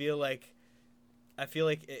I feel like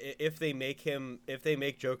if they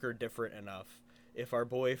make Joker different enough, if our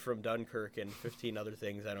boy from Dunkirk and 15 other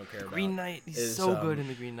things I don't care about. Green Knight, he's so good in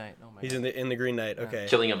the Green Knight. Oh my God. He's in the Green Knight. Okay.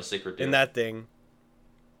 Killing of a Sacred Deer. In that thing.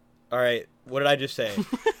 All right. What did I just say?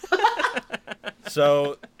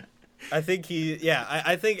 So, I think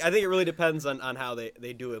I think it really depends on how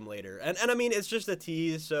they do him later. And I mean, it's just a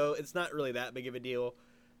tease, so it's not really that big of a deal.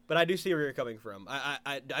 But I do see where you're coming from.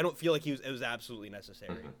 I don't feel like it was absolutely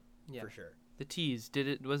necessary. Yeah. For sure. The tease,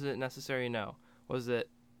 was it necessary? No. Was it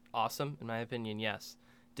awesome? In my opinion, yes.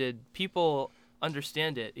 Did people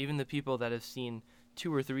understand it? Even the people that have seen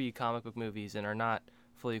 2 or 3 comic book movies and are not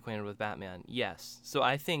fully acquainted with Batman, yes. So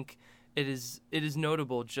I think it is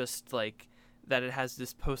notable, just like that it has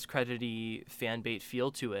this post-credity fan bait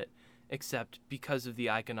feel to it, except because of the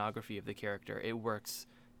iconography of the character, it works,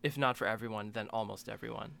 if not for everyone, then almost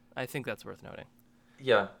everyone. I think that's worth noting.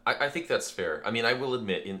 Yeah, I think that's fair. I mean, I will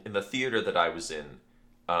admit, in the theater that I was in,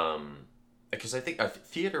 because I think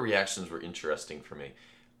theater reactions were interesting for me.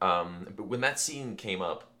 But when that scene came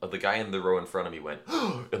up, the guy in the row in front of me went,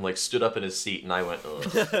 and like stood up in his seat, and I went,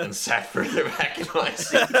 ugh, and sat further back in my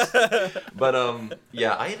seat. But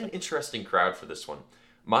yeah, I had an interesting crowd for this one.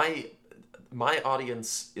 My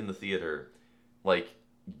audience in the theater, like,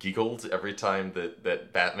 giggled every time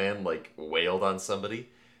that Batman, like, wailed on somebody.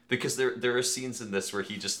 Because there are scenes in this where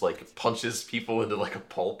he just, like, punches people into, like, a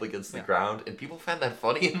pulp against the ground, and people found that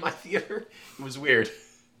funny in my theater. It was weird.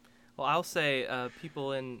 Well, I'll say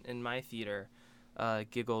people in my theater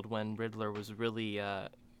giggled when Riddler was really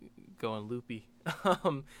going loopy,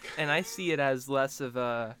 and I see it as less of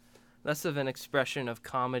an expression of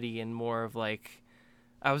comedy and more of like,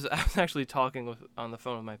 I was actually talking on the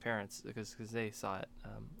phone with my parents because they saw it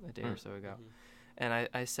a day or so ago, and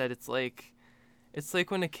I said it's like It's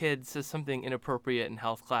like when a kid says something inappropriate in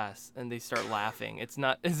health class and they start laughing. It's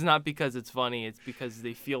not because it's funny. It's because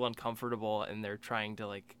they feel uncomfortable and they're trying to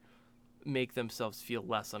like make themselves feel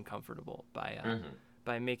less uncomfortable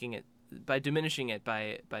by making it, by diminishing it,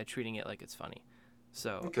 by treating it like it's funny.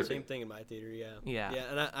 So same thing in my theater. Yeah.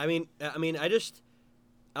 And I mean,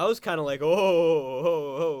 I was kind of like,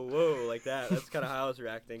 whoa, like that. That's kind of how I was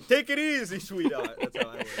reacting. Take it easy, sweetheart. That's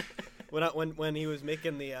how I was. When he was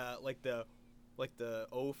making the like the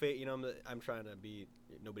O face, you know, I'm trying to be.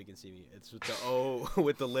 Nobody can see me. It's with the O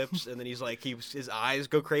with the lips, and then he's like, his eyes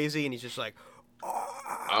go crazy, and he's just like,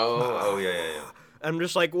 yeah. I'm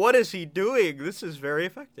just like, what is he doing? This is very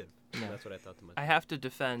effective. Yeah. That's what I thought to myself. I have to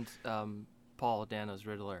defend Paul Dano's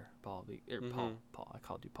Riddler. Paul. I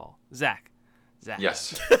called you Paul. Zach.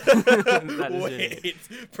 Yes. Wait,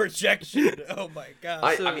 projection. Oh my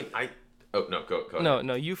god. Oh no, go ahead.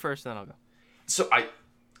 No, you first, then I'll go. So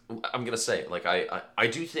I'm gonna say, like, I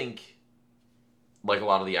do think, like a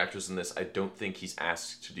lot of the actors in this, I don't think he's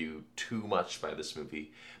asked to do too much by this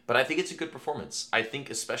movie, but I think it's a good performance. I think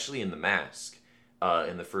especially in The Mask,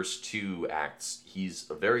 in the first 2 acts, he's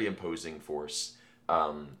a very imposing force.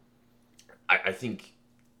 I think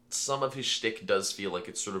some of his shtick does feel like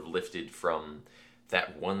it's sort of lifted from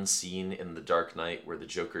that one scene in The Dark Knight where the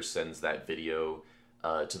Joker sends that video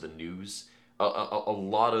to the news. A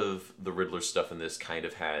lot of the Riddler stuff in this kind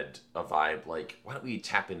of had a vibe like, why don't we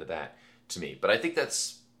tap into that, to me? But I think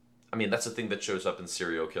that's a thing that shows up in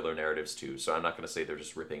serial killer narratives too, so I'm not going to say they're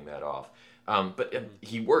just ripping that off. But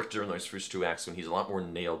he worked during those first 2 acts when he's a lot more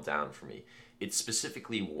nailed down for me. It's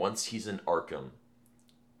specifically once he's in Arkham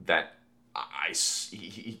that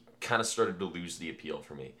he kind of started to lose the appeal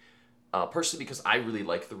for me. Personally, because I really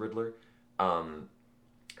like the Riddler.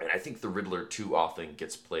 And I think the Riddler too often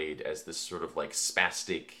gets played as this sort of like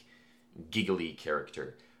spastic, giggly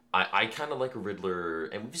character. I kind of like a Riddler,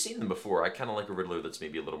 and we've seen them before, I kind of like a Riddler that's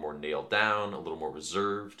maybe a little more nailed down, a little more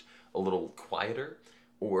reserved, a little quieter,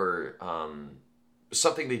 or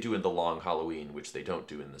something they do in The Long Halloween, which they don't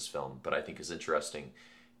do in this film, but I think is interesting,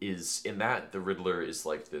 is in that the Riddler is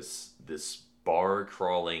like this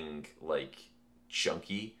bar-crawling, like,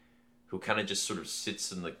 junkie who kind of just sort of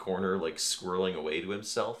sits in the corner, like, squirreling away to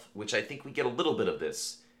himself, which I think we get a little bit of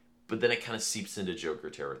this, but then it kind of seeps into Joker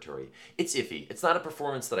territory. It's iffy. It's not a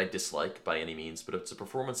performance that I dislike by any means, but it's a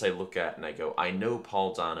performance I look at and I go, I know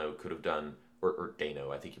Paul Dano could have done, or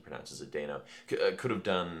Dano, I think he pronounces it Dano, could have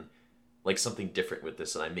done, like, something different with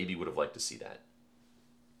this, and I maybe would have liked to see that.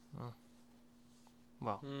 Oh.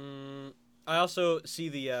 Well. I also see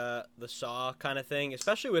the Saw kind of thing,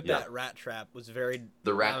 especially with that rat trap, was very,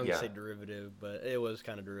 the rat, I don't say derivative, but it was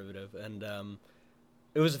kind of derivative, and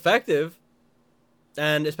it was effective,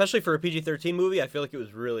 and especially for a PG-13 movie, I feel like it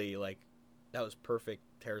was really, like, that was perfect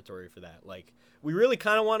territory for that. Like, we really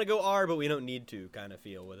kind of want to go R, but we don't need to kind of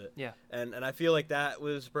feel with it. Yeah. And I feel like that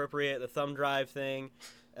was appropriate, the thumb drive thing,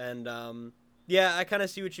 and yeah, I kind of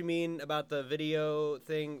see what you mean about the video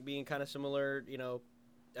thing being kind of similar, you know,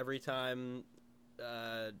 every time,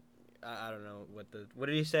 I don't know, what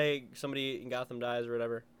did he say? Somebody in Gotham dies or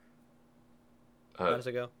whatever? How does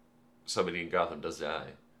it go? Somebody in Gotham does die.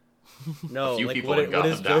 No, like, what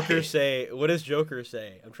does Joker say? What does Joker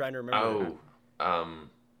say? I'm trying to remember. I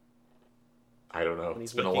don't know.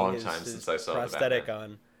 It's been a long time since I saw the prosthetic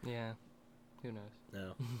on. Yeah. Who knows?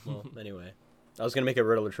 No. Well, anyway. I was going to make a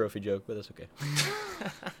Riddler trophy joke, but that's okay.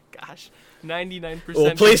 Gosh. 99%.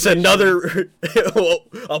 We'll place another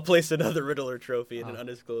I'll place another Riddler trophy in an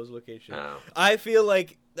undisclosed location. Oh. I feel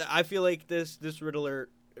like this Riddler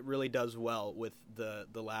really does well with the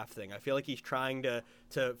laugh thing. I feel like he's trying to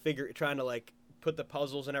like put the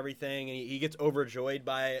puzzles and everything, and he gets overjoyed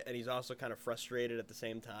by it, and he's also kind of frustrated at the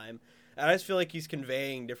same time. And I just feel like he's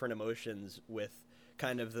conveying different emotions with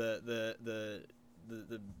kind of the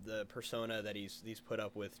persona that he's put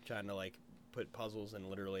up with, trying to like put puzzles in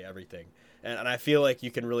literally everything. And I feel like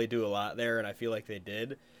you can really do a lot there, and I feel like they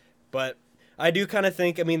did. But I do kind of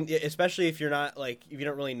think, I mean, especially if you're not like, if you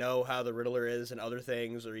don't really know how the Riddler is and other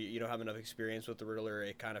things, or you don't have enough experience with the Riddler,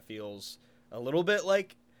 it kind of feels a little bit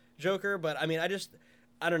like Joker. But I mean, I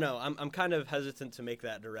don't know. I'm kind of hesitant to make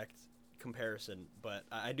that direct comparison, but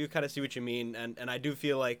I do kind of see what you mean. And I do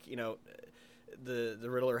feel like, you know, the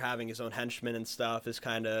Riddler having his own henchmen and stuff is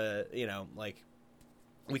kind of, you know, like,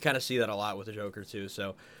 we kind of see that a lot with the Joker too.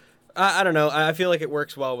 So I don't know. I feel like it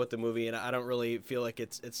works well with the movie, and I don't really feel like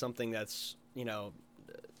it's something that's, you know,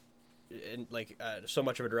 so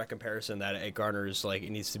much of a direct comparison that it garners, like,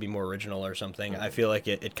 it needs to be more original or something. I feel like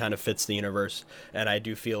it kind of fits the universe, and I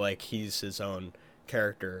do feel like he's his own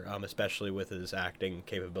character, especially with his acting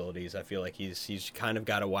capabilities. I feel like he's kind of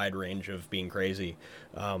got a wide range of being crazy,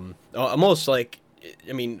 almost like,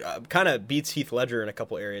 I mean, kind of beats Heath Ledger in a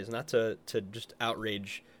couple areas. Not to just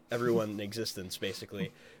outrage everyone in existence,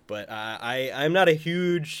 basically, but I'm not a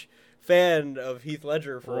huge fan of Heath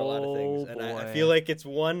Ledger for a lot of things, and I feel like it's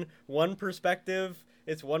one perspective.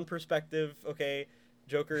 It's one perspective. Okay.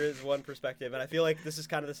 Joker is one perspective, and I feel like this is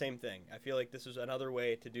kind of the same thing. I feel like this is another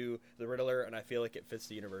way to do the Riddler, and I feel like it fits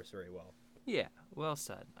the universe very well. Yeah, well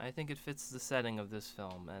said. I think it fits the setting of this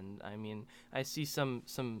film, and I mean, I see some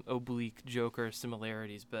oblique Joker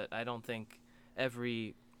similarities, but I don't think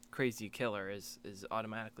every crazy killer is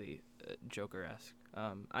automatically Joker-esque.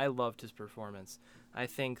 I loved his performance. I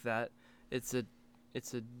think that it's a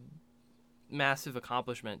massive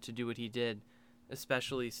accomplishment to do what he did,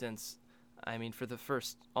 especially since, I mean, for the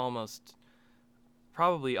first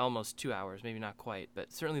probably almost 2 hours, maybe not quite,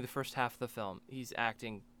 but certainly the first half of the film, he's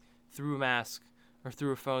acting through a mask or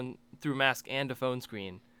through a mask and a phone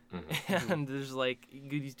screen. Mm-hmm. And there's like,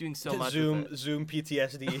 he's doing so much Zoom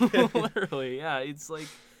PTSD. Literally, yeah. It's like,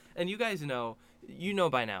 and you guys know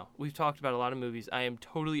by now, we've talked about a lot of movies. I am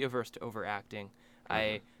totally averse to overacting.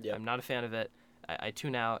 Mm-hmm. I'm not a fan of it. I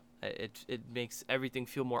tune out. It makes everything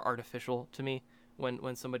feel more artificial to me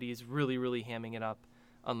when somebody is really, really hamming it up,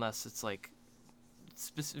 unless it's like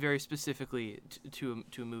very specifically to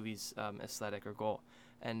a movie's aesthetic or goal.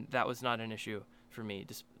 And that was not an issue for me,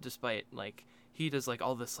 despite like he does like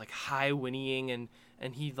all this like high whinnying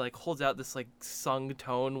and he like holds out this like sung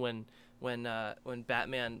tone when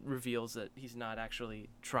Batman reveals that he's not actually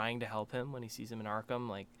trying to help him when he sees him in Arkham.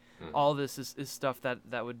 Like all this is stuff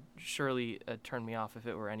that would surely turn me off if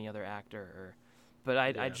it were any other actor. But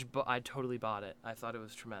I totally bought it. I thought it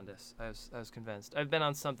was tremendous. I was convinced. I've been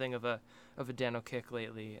on something of a Dano kick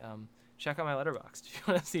lately. Check out my Letterboxd if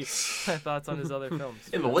you want to see my thoughts on his other films.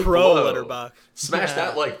 In the link Pro below, Letterboxd. Smash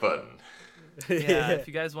that like button. Yeah, if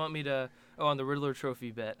you guys want me to, on the Riddler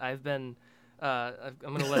trophy bit, I've been, I'm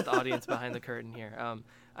gonna let the audience behind the curtain here.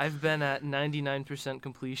 I've been at 99%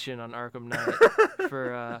 completion on Arkham Knight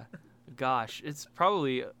for, gosh, it's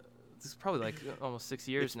probably like almost 6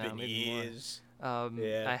 years now, maybe years.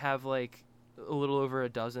 more. I have like a little over a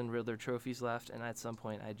dozen Riddler trophies left, and at some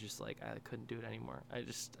point I just like I couldn't do it anymore. I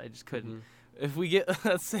just couldn't. Mm-hmm. If we get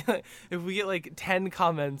like 10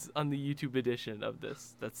 comments on the YouTube edition of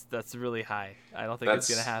this, that's really high. I don't think it's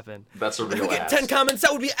gonna happen. That's a real. If we get 10 comments,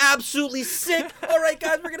 that would be absolutely sick. All right,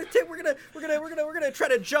 guys, we're gonna try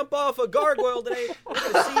to jump off a gargoyle today. We're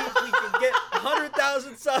gonna see if we can get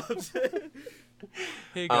 100,000 subs.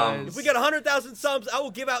 Hey guys, if we get 100,000 subs, I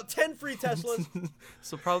will give out 10 free Teslas.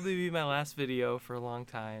 This will probably be my last video for a long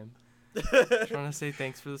time. Just want to say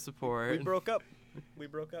thanks for the support. We broke up.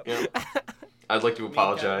 Yeah. I'd like to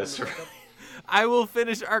apologize. I will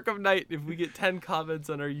finish Arkham Knight if we get 10 comments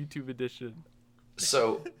on our YouTube edition.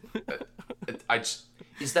 So,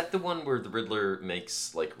 is that the one where the Riddler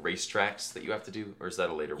makes like racetracks that you have to do, or is that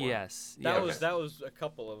a later one? Yes. That was a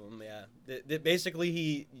couple of them. Yeah.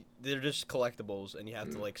 Basically, they're just collectibles, and you have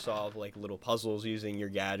to like solve like little puzzles using your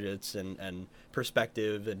gadgets and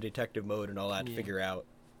perspective and detective mode and all that to figure out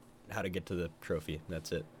how to get to the trophy.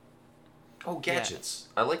 That's it. Oh, gadgets.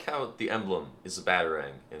 Yeah. I like how the emblem is a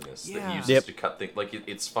batarang in this that he uses to cut things. Like,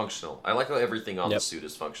 it's functional. I like how everything on the suit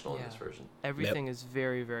is functional in this version. Everything is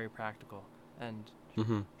very, very practical. And, shoot,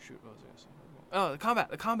 what was I going to say? Oh,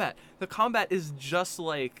 the combat is just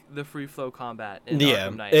like the free flow combat in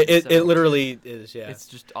Arkham Knight. It literally is, yeah. It's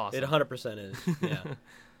just awesome. It 100% is, yeah.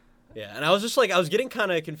 Yeah, and I was just like, I was getting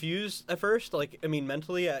kind of confused at first. Like, I mean,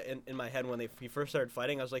 mentally in my head when he first started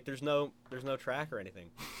fighting, I was like, there's no track or anything.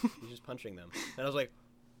 He's just punching them, and I was like,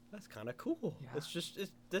 that's kind of cool. Yeah.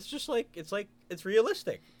 It's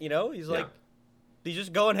realistic, you know. He's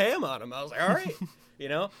just going ham on him. I was like, all right, you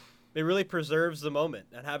know. It really preserves the moment,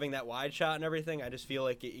 and having that wide shot and everything, I just feel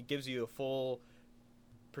like it gives you a full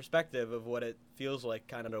perspective of what it feels like,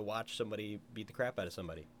 kind of to watch somebody beat the crap out of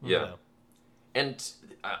somebody. Yeah. You know? And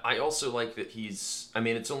I also like that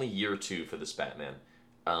it's only year 2 for this Batman.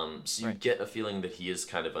 So you get a feeling that he is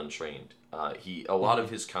kind of untrained. A lot of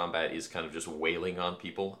his combat is kind of just wailing on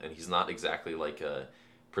people, and he's not exactly like a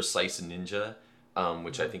precise ninja,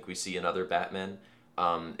 which I think we see in other Batmen.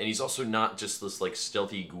 And he's also not just this like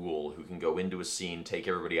stealthy ghoul who can go into a scene, take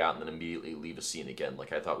everybody out, and then immediately leave a scene again,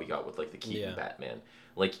 like I thought we got with like the Keaton Batman.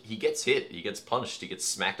 Like, he gets hit, he gets punched, he gets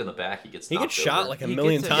smacked in the back, he gets shot like a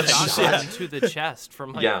million times. Shot into the chest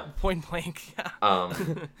from like point blank.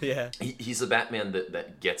 He's a Batman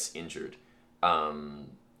that gets injured, and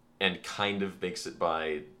kind of makes it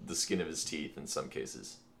by the skin of his teeth in some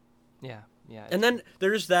cases. Yeah, Yeah. And then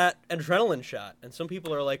there's that adrenaline shot, and some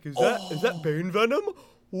people are like, "Is that Bane venom?"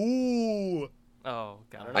 Ooh. Oh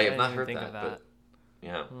god. I have didn't not even heard think that, of but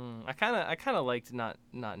yeah. I kind of liked not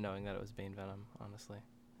knowing that it was Bane venom, honestly.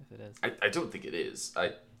 If it is. I don't think it is.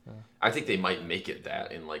 I think they might make it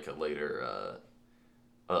that in like a later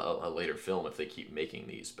a later film if they keep making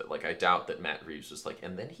these, but like I doubt that Matt Reeves was like,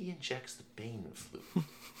 and then he injects the Bane fluid.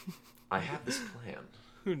 I have this plan.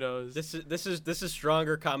 Who knows? This is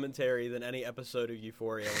stronger commentary than any episode of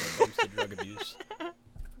Euphoria when it comes to drug abuse.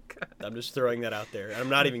 I'm just throwing that out there. I'm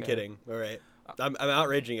not even kidding. All right, I'm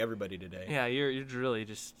outraging everybody today. Yeah, you're really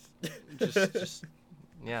just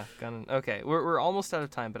yeah. Okay, we're almost out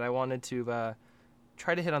of time, but I wanted to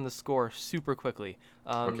try to hit on the score super quickly.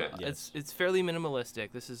 Okay. Yes. It's fairly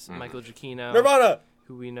minimalistic. This is Michael Giacchino, Nirvana.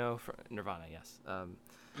 who we know from Nirvana. Yes.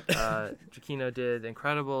 Giacchino did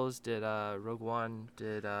Incredibles, did Rogue One,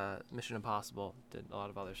 did Mission Impossible, did a lot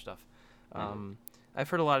of other stuff. I've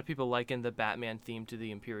heard a lot of people liken the Batman theme to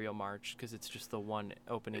the Imperial March because it's just the one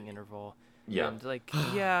opening interval. Yeah. And like,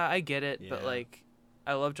 yeah, I get it, but Yeah. like,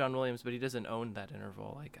 I love John Williams, but he doesn't own that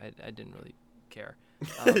interval. Like, I didn't really care.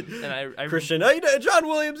 And I Christian, John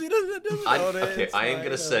Williams, he doesn't own it. Okay, It's I am fine.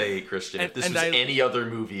 gonna say, Christian, if this And was I- any other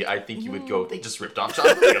movie, I think you would go, they just ripped off John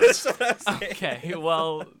Williams. That's what I'm saying. Okay,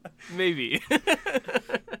 well, maybe.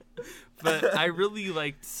 But I really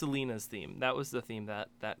liked Selena's theme. That was the theme that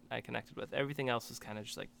I connected with. Everything else was kind of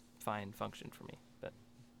just like fine functioned for me. But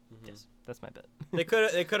yes, that's my bit. They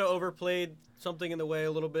could have overplayed something in the way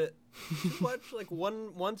a little bit too much, like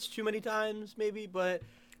once too many times maybe, but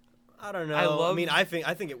I don't know. I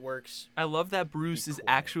think it works. I love that Bruce is Equal.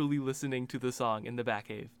 actually listening to the song in the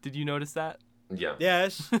Batcave. Did you notice that? Yeah.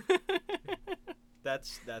 Yes.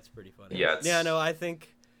 That's pretty funny. Yeah, it's- Yeah, no, I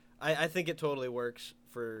think it totally works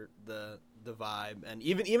for the vibe, and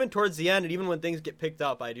even towards the end, and even when things get picked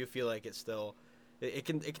up, I do feel like it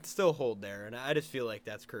can still hold there, and I just feel like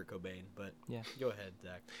that's Kurt Cobain. But Yeah. go ahead,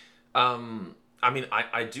 Zach. I mean,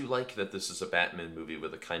 I do like that this is a Batman movie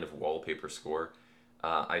with a kind of wallpaper score.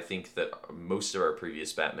 I think that most of our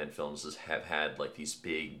previous Batman films have had like these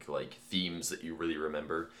big like themes that you really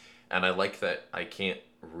remember, and I like that I can't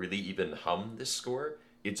really even hum this score.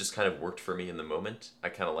 It just kind of worked for me in the moment. I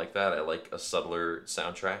kind of like that. I like a subtler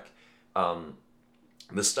soundtrack.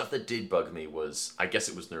 The stuff that did bug me was, I guess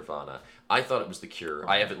it was Nirvana. I thought it was The Cure.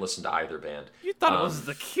 I haven't listened to either band. You thought it was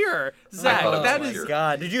The Cure, Zach. thought it was That The is Cure.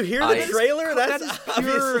 God, did you hear the I- trailer? that is pure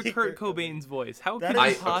obviously Kurt Cobain's voice. How That could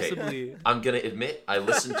is- you possibly? I'm gonna admit I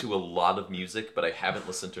listened to a lot of music, but I haven't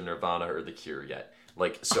listened to Nirvana or The Cure yet.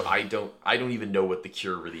 Like, so I don't even know what The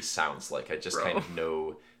Cure really sounds like. I just kind of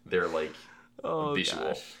know their like Oh visual.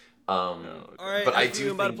 gosh. All right, But I think do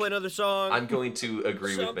I'm about to think play another song. I'm going to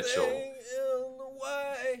agree with Something Mitchell. in the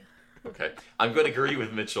way. Okay, I'm going to agree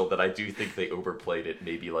with Mitchell that I do think they overplayed it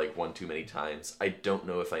maybe like one too many times. I don't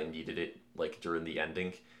know if I needed it like during the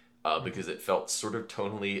ending, because it felt sort of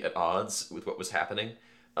tonally at odds with what was happening,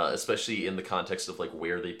 especially in the context of like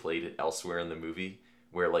where they played it elsewhere in the movie,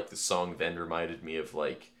 where like the song then reminded me of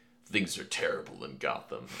like things are terrible in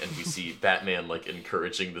Gotham, and we see Batman like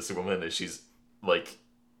encouraging this woman as she's like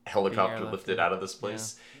helicopter lifted out of this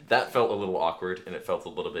place. That felt a little awkward, and it felt a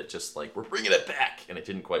little bit just like we're bringing it back, and it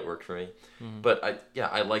didn't quite work for me. But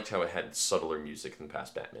I liked how it had subtler music than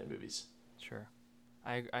past Batman movies. Sure.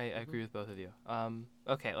 I agree with both of you.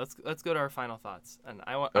 Okay, let's go to our final thoughts, and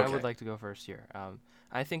I Okay. would like to go first here.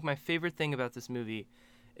 I think my favorite thing about this movie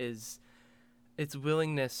is its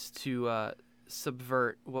willingness to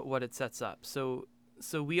subvert what it sets up. So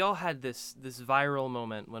we all had this viral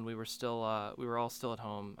moment when we were all still at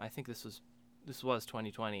home. I think this was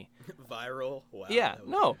 2020. Viral. Wow. Yeah. that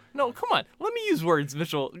was No. Come on. Let me use words,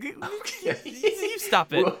 Mitchell. You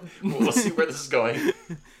stop it. We'll see where this is going.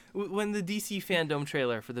 When the DC fandom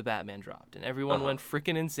trailer for the Batman dropped, and everyone went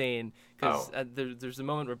freaking insane because there's a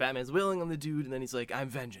moment where Batman's wailing on the dude, and then he's like, "I'm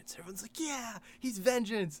vengeance." Everyone's like, "Yeah, he's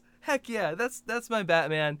vengeance. Heck yeah, that's my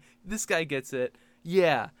Batman. This guy gets it.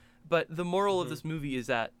 Yeah." But the moral of this movie is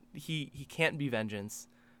that he can't be vengeance.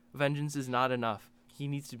 Vengeance is not enough. He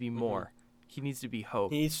needs to be more. He needs to be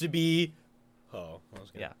hope. He needs to be. Oh, I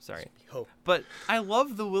was gonna Yeah, sorry. hope. But I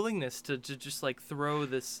love the willingness to just like throw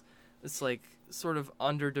this like sort of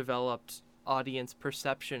underdeveloped audience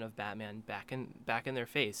perception of Batman back in their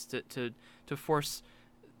face to force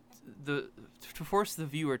the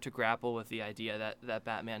viewer to grapple with the idea that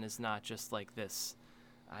Batman is not just like this,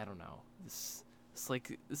 I don't know, this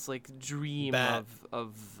like dream Bat.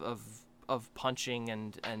 of punching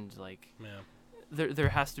and like Yeah. there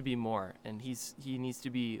has to be more, and he needs to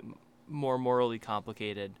be more morally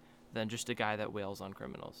complicated than just a guy that wails on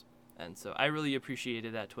criminals. And so I really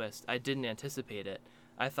appreciated that twist. I didn't anticipate it.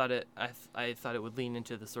 I thought it would lean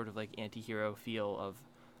into the sort of like anti-hero feel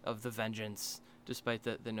of the vengeance, despite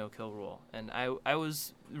the no-kill rule. And I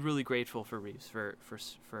was really grateful for Reeves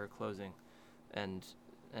for closing, and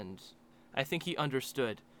I think he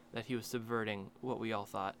understood that he was subverting what we all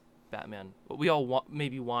thought Batman, what we all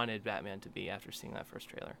maybe wanted Batman to be after seeing that first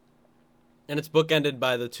trailer. And it's bookended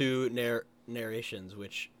by the two narrations,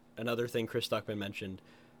 which another thing Chris Stuckman mentioned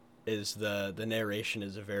is the narration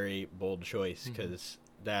is a very bold choice, because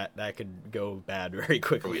that could go bad very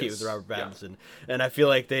quickly with Robert Pattinson. Yeah. And I feel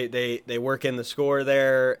like they work in the score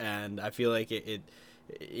there, and I feel like it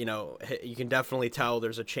you know, you can definitely tell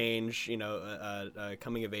there's a change, you know, a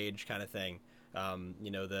coming of age kind of thing.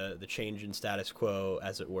 You know, the change in status quo,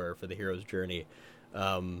 as it were, for the hero's journey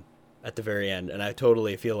at the very end. And I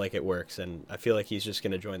totally feel like it works, and I feel like he's just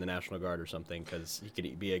going to join the National Guard or something, because he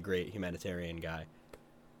could be a great humanitarian guy.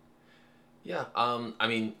 Yeah, I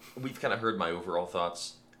mean, we've kind of heard my overall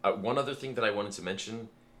thoughts. One other thing that I wanted to mention,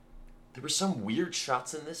 there were some weird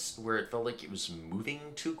shots in this where it felt like it was moving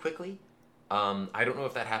too quickly. I don't know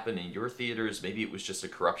if that happened in your theaters. Maybe it was just a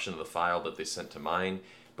corruption of the file that they sent to mine.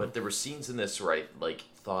 But there were scenes in this where I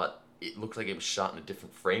thought it looked like it was shot in a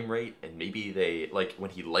different frame rate, and maybe they, like, when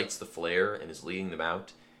he lights the flare and is leading them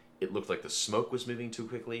out, it looked like the smoke was moving too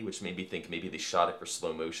quickly, which made me think maybe they shot it for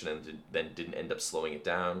slow motion and then didn't end up slowing it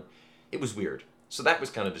down. It was weird. So that was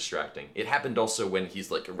kind of distracting. It happened also when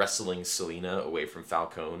he's like wrestling Selina away from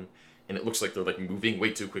Falcone, and it looks like they're like moving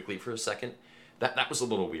way too quickly for a second. That was a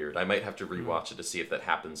little weird. I might have to rewatch it to see if that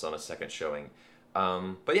happens on a second showing.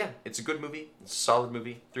 But yeah, it's a good movie. It's a solid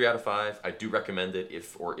movie. 3 out of 5. I do recommend it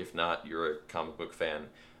if not, you're a comic book fan.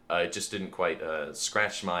 It just didn't quite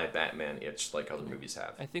scratch my Batman itch like other movies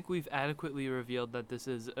have. I think we've adequately revealed that this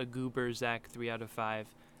is a goober Zach 3 out of 5,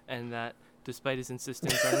 and that despite his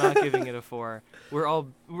insistence on not giving it a 4, we're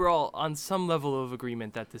all on some level of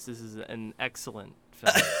agreement that this is an excellent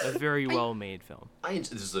film, a very well-made film.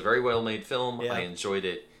 This is a very well-made film. Yeah. I enjoyed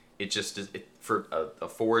it. It just for a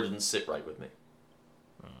 4 didn't sit right with me.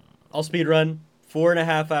 I'll speed run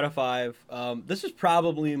 4.5 out of 5. This is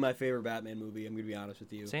probably my favorite Batman movie. I'm gonna be honest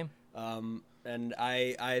with you. Same. And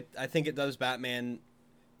I think it does Batman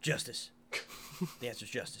justice. The answer is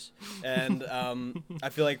justice. And I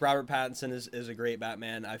feel like Robert Pattinson is a great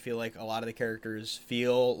Batman. I feel like a lot of the characters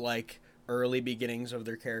feel like early beginnings of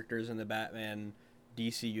their characters in the Batman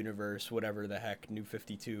DC universe, whatever the heck, New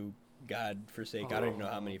 52, God forsake. I don't even know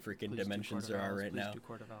how many freaking dimensions there are right now. Please do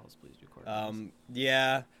Court of Owls.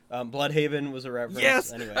 Yeah. Bloodhaven was a reference.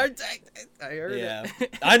 Yes! Anyway. I heard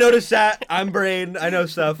it. I noticed that. I'm brain. I know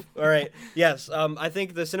stuff. All right. Yes. I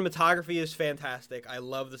think the cinematography is fantastic. I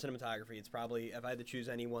love the cinematography. It's probably, if I had to choose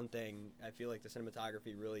any one thing, I feel like the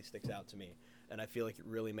cinematography really sticks out to me. And I feel like it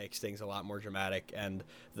really makes things a lot more dramatic. And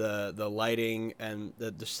the lighting and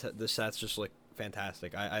the sets just look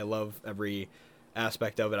fantastic. I love every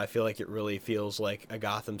aspect of it. I feel like it really feels like a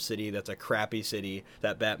Gotham City that's a crappy city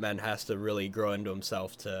that Batman has to really grow into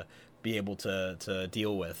himself to be able to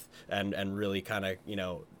deal with and really kind of, you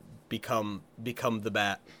know, become the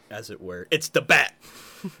Bat, as it were. It's the Bat.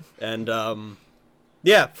 And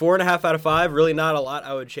yeah, 4.5 out of 5. Really not a lot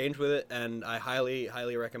I would change with it, and I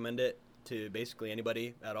highly recommend it to basically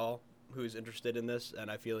anybody at all who's interested in this,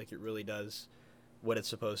 and I feel like it really does what it's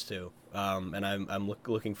supposed to, and I'm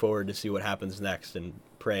looking forward to see what happens next, and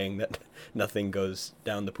praying that nothing goes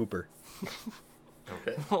down the pooper.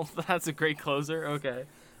 Okay. Well, that's a great closer. Okay,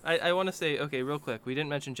 I want to say, okay, real quick, we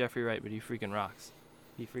didn't mention Jeffrey Wright, but he freaking rocks.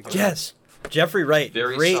 Yes, Jeffrey Wright,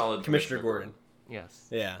 Very great solid Commissioner Gordon. Yes.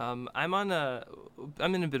 Yeah. I'm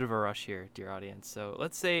in a bit of a rush here, dear audience. So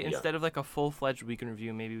let's say instead of like a full-fledged week in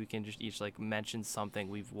review, maybe we can just each like mention something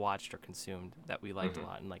we've watched or consumed that we liked a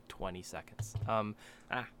lot in like 20 seconds.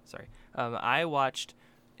 I watched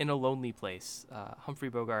In a Lonely Place, Humphrey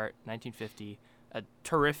Bogart, 1950, a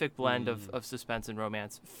terrific blend of suspense and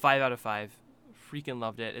romance. 5 out of 5. Freaking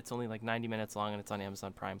loved it. It's only like 90 minutes long, and it's on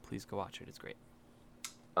Amazon Prime. Please go watch it. It's great.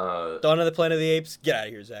 Dawn of the Planet of the Apes. Get out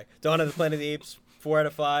of here, Zach. Dawn of the Planet of the Apes. 4 out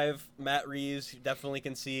of 5. Matt Reeves, definitely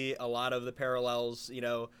can see a lot of the parallels. You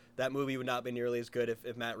know, that movie would not be nearly as good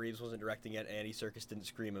if Matt Reeves wasn't directing it and Andy Serkis didn't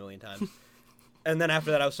scream a million times. And then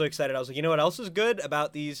after that, I was so excited. I was like, you know what else is good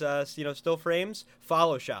about these, still frames?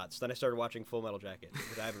 Follow shots. Then I started watching Full Metal Jacket,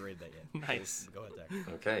 because I haven't read that yet. Nice. So, go ahead,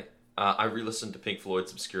 Zach. Okay. I re-listened to Pink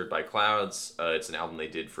Floyd's Obscured by Clouds. It's an album they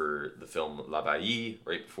did for the film La Vaille,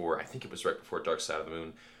 right before Dark Side of the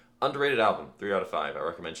Moon. Underrated album, 3 out of 5. I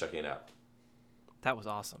recommend checking it out. That was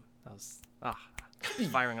awesome. That was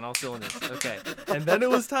firing on all cylinders. Okay. And then it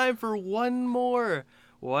was time for one more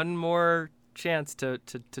chance to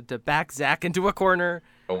back Zach into a corner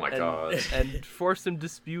Oh my god. and force him to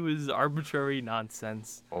spew his arbitrary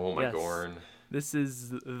nonsense. Oh my Yes. Gorn. This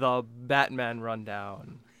is the Batman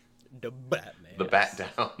rundown. The Batman. The bat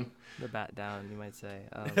down. The bat down, you might say.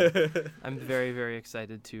 I'm very, very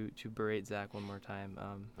excited to berate Zach one more time.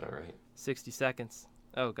 All right. 60 seconds.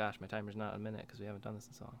 Oh gosh, my timer's not a minute because we haven't done this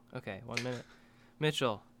in so long. Okay, 1 minute.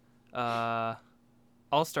 Mitchell,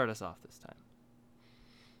 I'll start us off this time.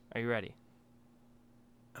 Are you ready?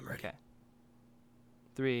 I'm ready. Okay.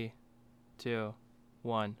 3, 2,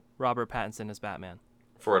 1. Robert Pattinson as Batman.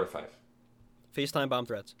 4 out of 5. FaceTime bomb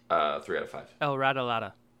threats. 3 out of 5. El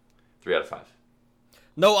Radalada. 3 out of 5.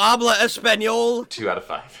 No habla español. 2 out of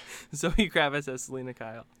 5. Zoe Kravitz as Selena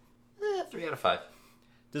Kyle. 3 out of 5.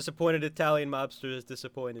 Disappointed Italian mobster is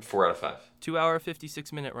disappointed. 4 out of 5. 2 hour,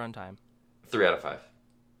 56 minute runtime. 3 out of 5.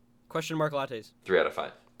 Question mark lattes. 3 out of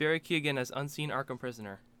 5. Barry Keoghan as Unseen Arkham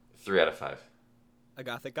Prisoner. 3 out of 5. A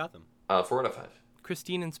Gothic Gotham. 4 out of 5.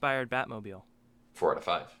 Christine inspired Batmobile. 4 out of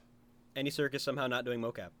 5. Any circus somehow not doing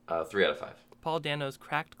mocap. 3 out of 5. Paul Dano's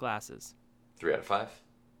Cracked Glasses. 3 out of 5.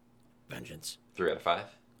 Vengeance. 3 out of 5.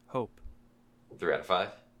 Hope. 3 out of 5.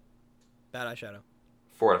 Bad eyeshadow.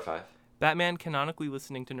 4 out of 5. Batman canonically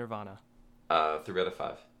listening to Nirvana. 3 out of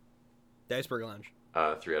 5. The Iceberg Lounge.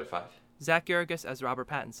 3 out of 5. Zach Garagus as Robert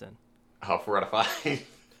Pattinson. 4 out of 5.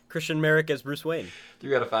 Christian Merrick as Bruce Wayne.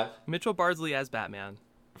 3 out of 5. Mitchell Bardsley as Batman.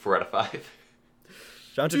 4 out of 5.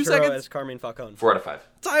 John 2 Turturro seconds. as Carmine Falcone. 4 out of 5.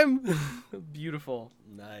 Time! Beautiful.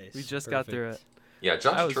 Nice. We just got through it. Yeah,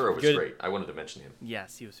 John That was Turturro was good. great. I wanted to mention him.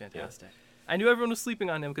 Yes, he was fantastic. I knew everyone was sleeping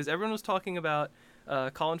on him because everyone was talking about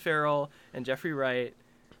Colin Farrell and Jeffrey Wright,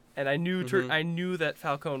 and I knew I knew that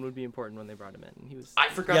Falcone would be important when they brought him in. He was. I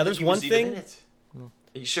forgot Yeah, that there's he one was even thing- in it.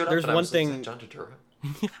 He showed up There's and I one was like, "Is thing- that John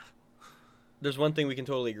Turturro?" There's one thing we can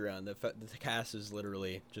totally agree on. The cast is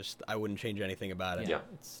literally just, I wouldn't change anything about it. Yeah.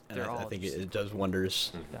 It's, And they're I all think just it does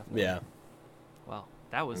wonders. definitely. Yeah. Wow,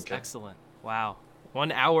 that was Okay. excellent. Wow,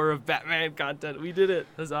 1 hour of Batman content. We did it.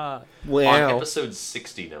 Huzzah! On episode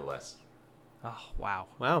 60, no less. Oh wow,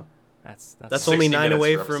 Wow. that's That's only 60 9 minutes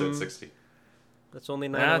away for episode from- 60. That's only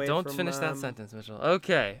 9 Nah, away don't from, finish that sentence, Mitchell.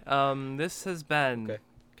 Okay. This has been Okay.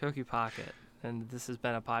 Koki Pocket, and this has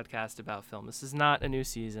been a podcast about film. This is not a new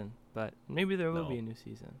season, but maybe there will No. be a new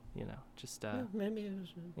season. You know, just Maybe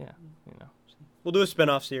yeah, you know. we'll do a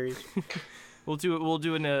spin-off series. We'll do it. We'll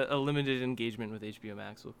do a limited engagement with HBO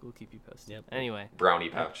Max. We'll keep you posted. Yep. Anyway, Brownie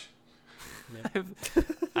pouch.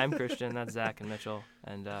 I'm Christian. That's Zach and Mitchell,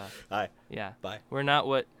 and Hi. yeah, Bye. we're not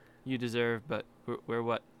what you deserve, but we're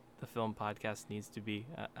what the film podcast needs to be.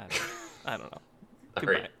 I don't know. All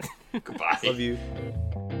right. Goodbye. Love you.